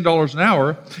bricks for $10 an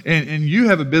hour, and you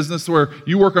have a business where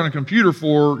you work on a computer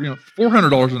for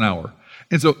 $400 an hour.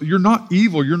 And so you're not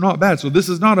evil, you're not bad. So this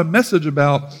is not a message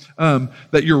about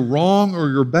that you're wrong or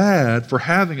you're bad for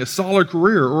having a solid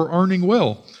career or earning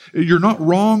well. You're not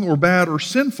wrong or bad or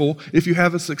sinful if you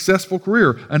have a successful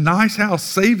career, a nice house,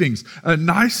 savings,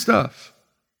 nice stuff.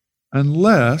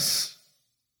 Unless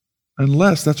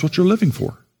that's what you're living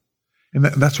for. And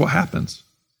that's what happens.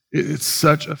 It's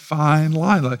such a fine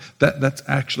line. Like that's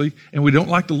actually, and we don't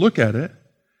like to look at it.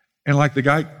 And like the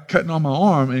guy cutting on my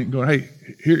arm and going, hey,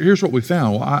 here's what we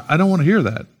found. Well, I don't want to hear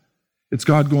that. It's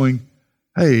God going,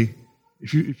 hey,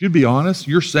 if you'd be honest,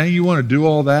 you're saying you want to do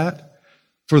all that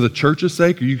for the church's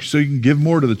sake, so you can give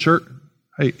more to the church.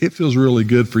 Hey, it feels really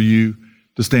good for you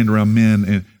to stand around men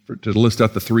and to list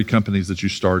out the 3 companies that you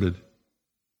started.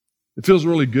 It feels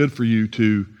really good for you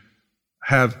to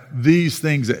have these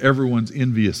things that everyone's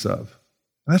envious of.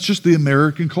 And that's just the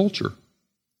American culture.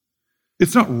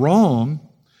 It's not wrong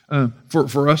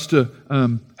for us to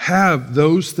have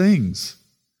those things,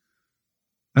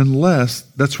 unless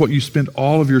that's what you spend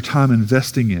all of your time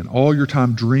investing in, all your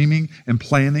time dreaming and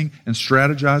planning and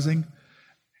strategizing.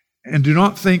 And do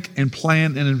not think and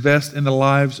plan and invest in the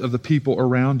lives of the people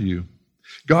around you.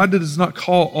 God does not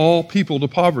call all people to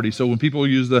poverty. So when people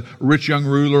use the rich young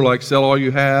ruler, like sell all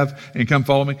you have and come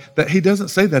follow me, that he doesn't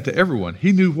say that to everyone.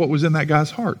 He knew what was in that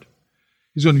guy's heart.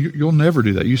 He's going, you'll never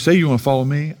do that. You say you want to follow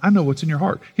me. I know what's in your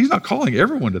heart. He's not calling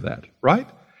everyone to that, right?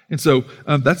 And so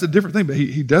that's a different thing, but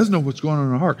he does know what's going on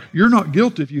in our heart. You're not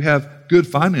guilty if you have good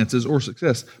finances or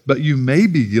success, but you may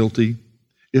be guilty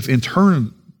if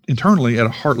internally at a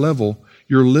heart level,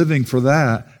 you're living for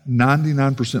that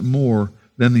 99% more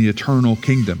than the eternal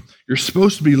kingdom. You're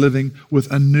supposed to be living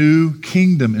with a new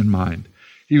kingdom in mind.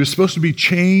 He was supposed to be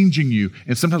changing you.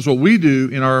 And sometimes what we do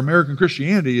in our American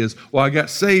Christianity is, well, I got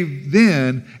saved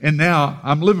then, and now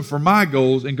I'm living for my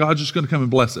goals, and God's just going to come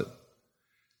and bless it.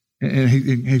 And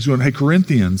he's going, hey,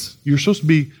 Corinthians, you're supposed to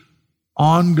be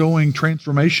ongoing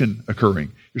transformation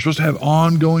occurring. You're supposed to have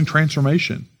ongoing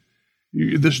transformation.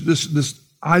 This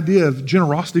idea of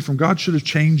generosity from God should have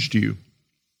changed you.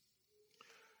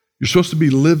 You're supposed to be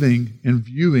living and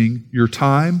viewing your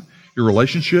time, your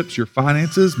relationships, your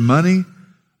finances, money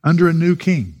under a new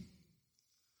king.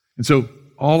 And so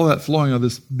all of that flowing on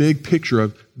this big picture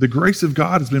of the grace of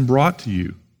God has been brought to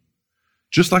you,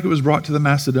 just like it was brought to the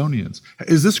Macedonians.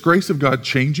 Is this grace of God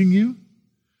changing you?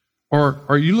 Or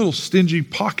are you little stingy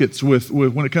pockets with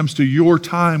when it comes to your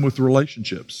time with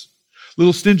relationships?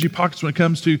 Little stingy pockets when it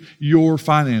comes to your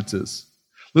finances.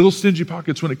 Little stingy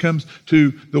pockets when it comes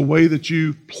to the way that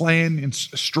you plan and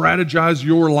strategize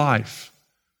your life.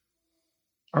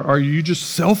 Are you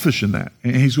just selfish in that?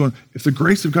 And he's going, if the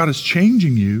grace of God is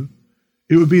changing you,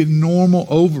 it would be a normal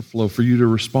overflow for you to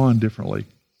respond differently.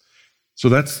 So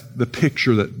that's the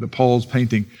picture that Paul's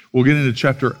painting. We'll get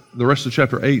into the rest of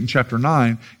chapter 8 and chapter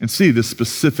 9 and see this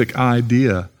specific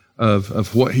idea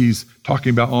of what he's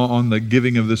talking about on the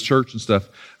giving of this church and stuff.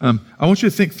 I want you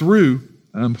to think through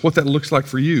what that looks like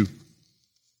for you.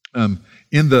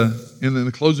 In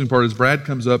the closing part, as Brad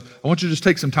comes up, I want you to just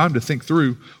take some time to think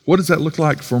through, what does that look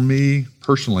like for me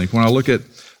personally? When I look at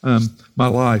my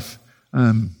life,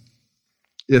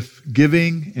 if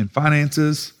giving and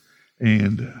finances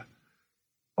and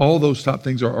all those top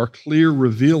things are clear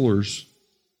revealers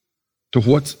to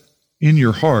what's in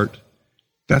your heart,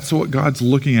 that's what God's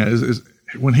looking at. Is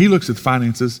when he looks at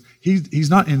finances, he's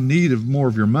not in need of more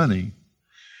of your money.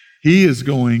 He is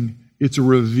going, it's a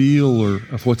revealer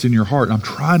of what's in your heart. I'm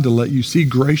trying to let you see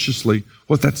graciously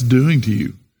what that's doing to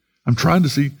you. I'm trying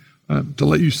to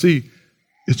let you see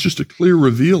it's just a clear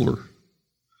revealer.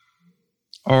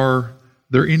 Are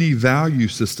there any value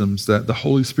systems that the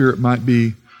Holy Spirit might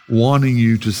be wanting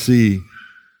you to see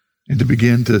and to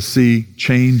begin to see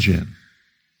change in?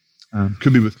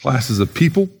 Could be with classes of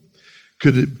people.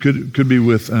 Could be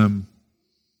with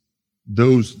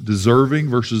those deserving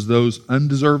versus those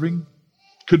undeserving.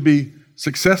 Could be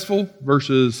successful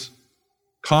versus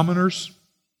commoners.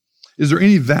 Is there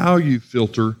any value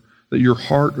filter that your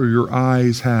heart or your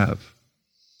eyes have?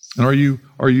 And are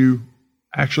you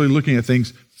actually looking at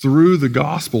things through the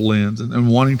gospel lens and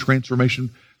wanting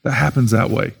transformation that happens that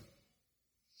way?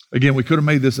 Again, we could have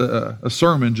made this a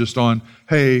sermon just on,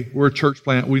 hey, we're a church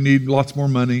plant, we need lots more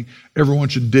money, everyone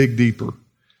should dig deeper.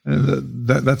 And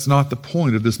that's not the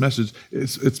point of this message.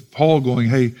 It's Paul going,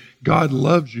 hey, God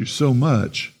loves you so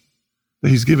much that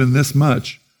he's given this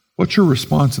much. What's your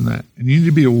response in that? And you need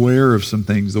to be aware of some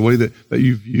things, the way that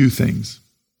you view things.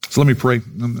 So let me pray.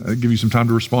 I'll give you some time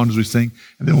to respond as we sing,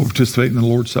 and then we'll participate in the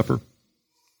Lord's Supper.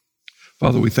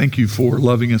 Father, we thank you for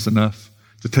loving us enough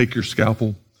to take your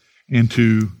scalpel and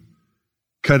to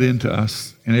cut into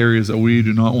us in areas that we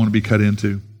do not want to be cut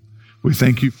into. We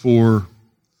thank you for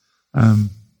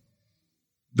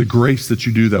the grace that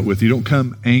you do that with. You don't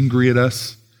come angry at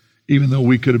us, even though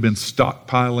we could have been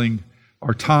stockpiling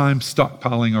our time,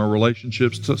 stockpiling our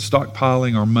relationships,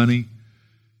 stockpiling our money,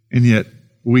 and yet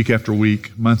week after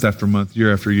week, month after month,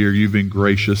 year after year, you've been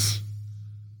gracious,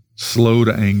 slow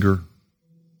to anger,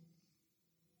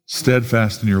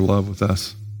 steadfast in your love with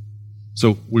us.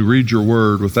 So we read your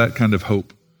word with that kind of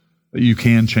hope. that you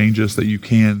can change us, that you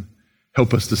can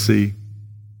help us to see.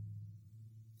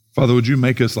 Father, would you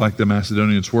make us like the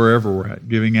Macedonians wherever we're at,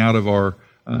 giving out of our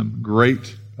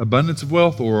great abundance of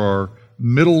wealth or our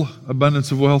middle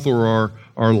abundance of wealth or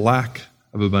our lack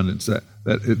of abundance, that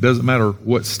it doesn't matter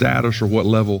what status or what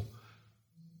level,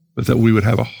 but that we would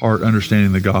have a heart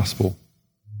understanding the gospel.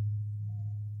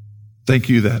 Thank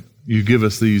you that you give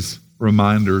us these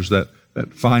reminders that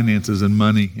finances and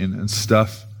money and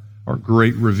stuff are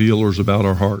great revealers about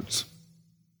our hearts.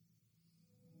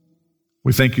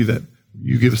 We thank you that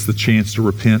you give us the chance to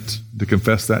repent, to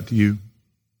confess that to you.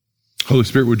 Holy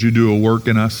Spirit, would you do a work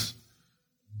in us?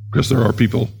 Because there are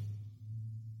people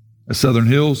at Southern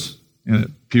Hills and at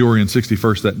Peoria and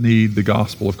 61st that need the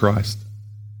gospel of Christ.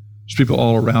 There's people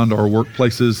all around our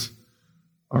workplaces,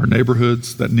 our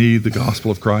neighborhoods that need the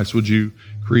gospel of Christ. Would you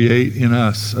create in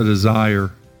us a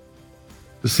desire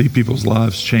to see people's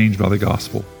lives changed by the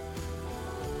gospel?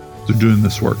 Through doing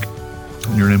this work.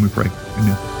 In your name we pray.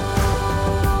 Amen.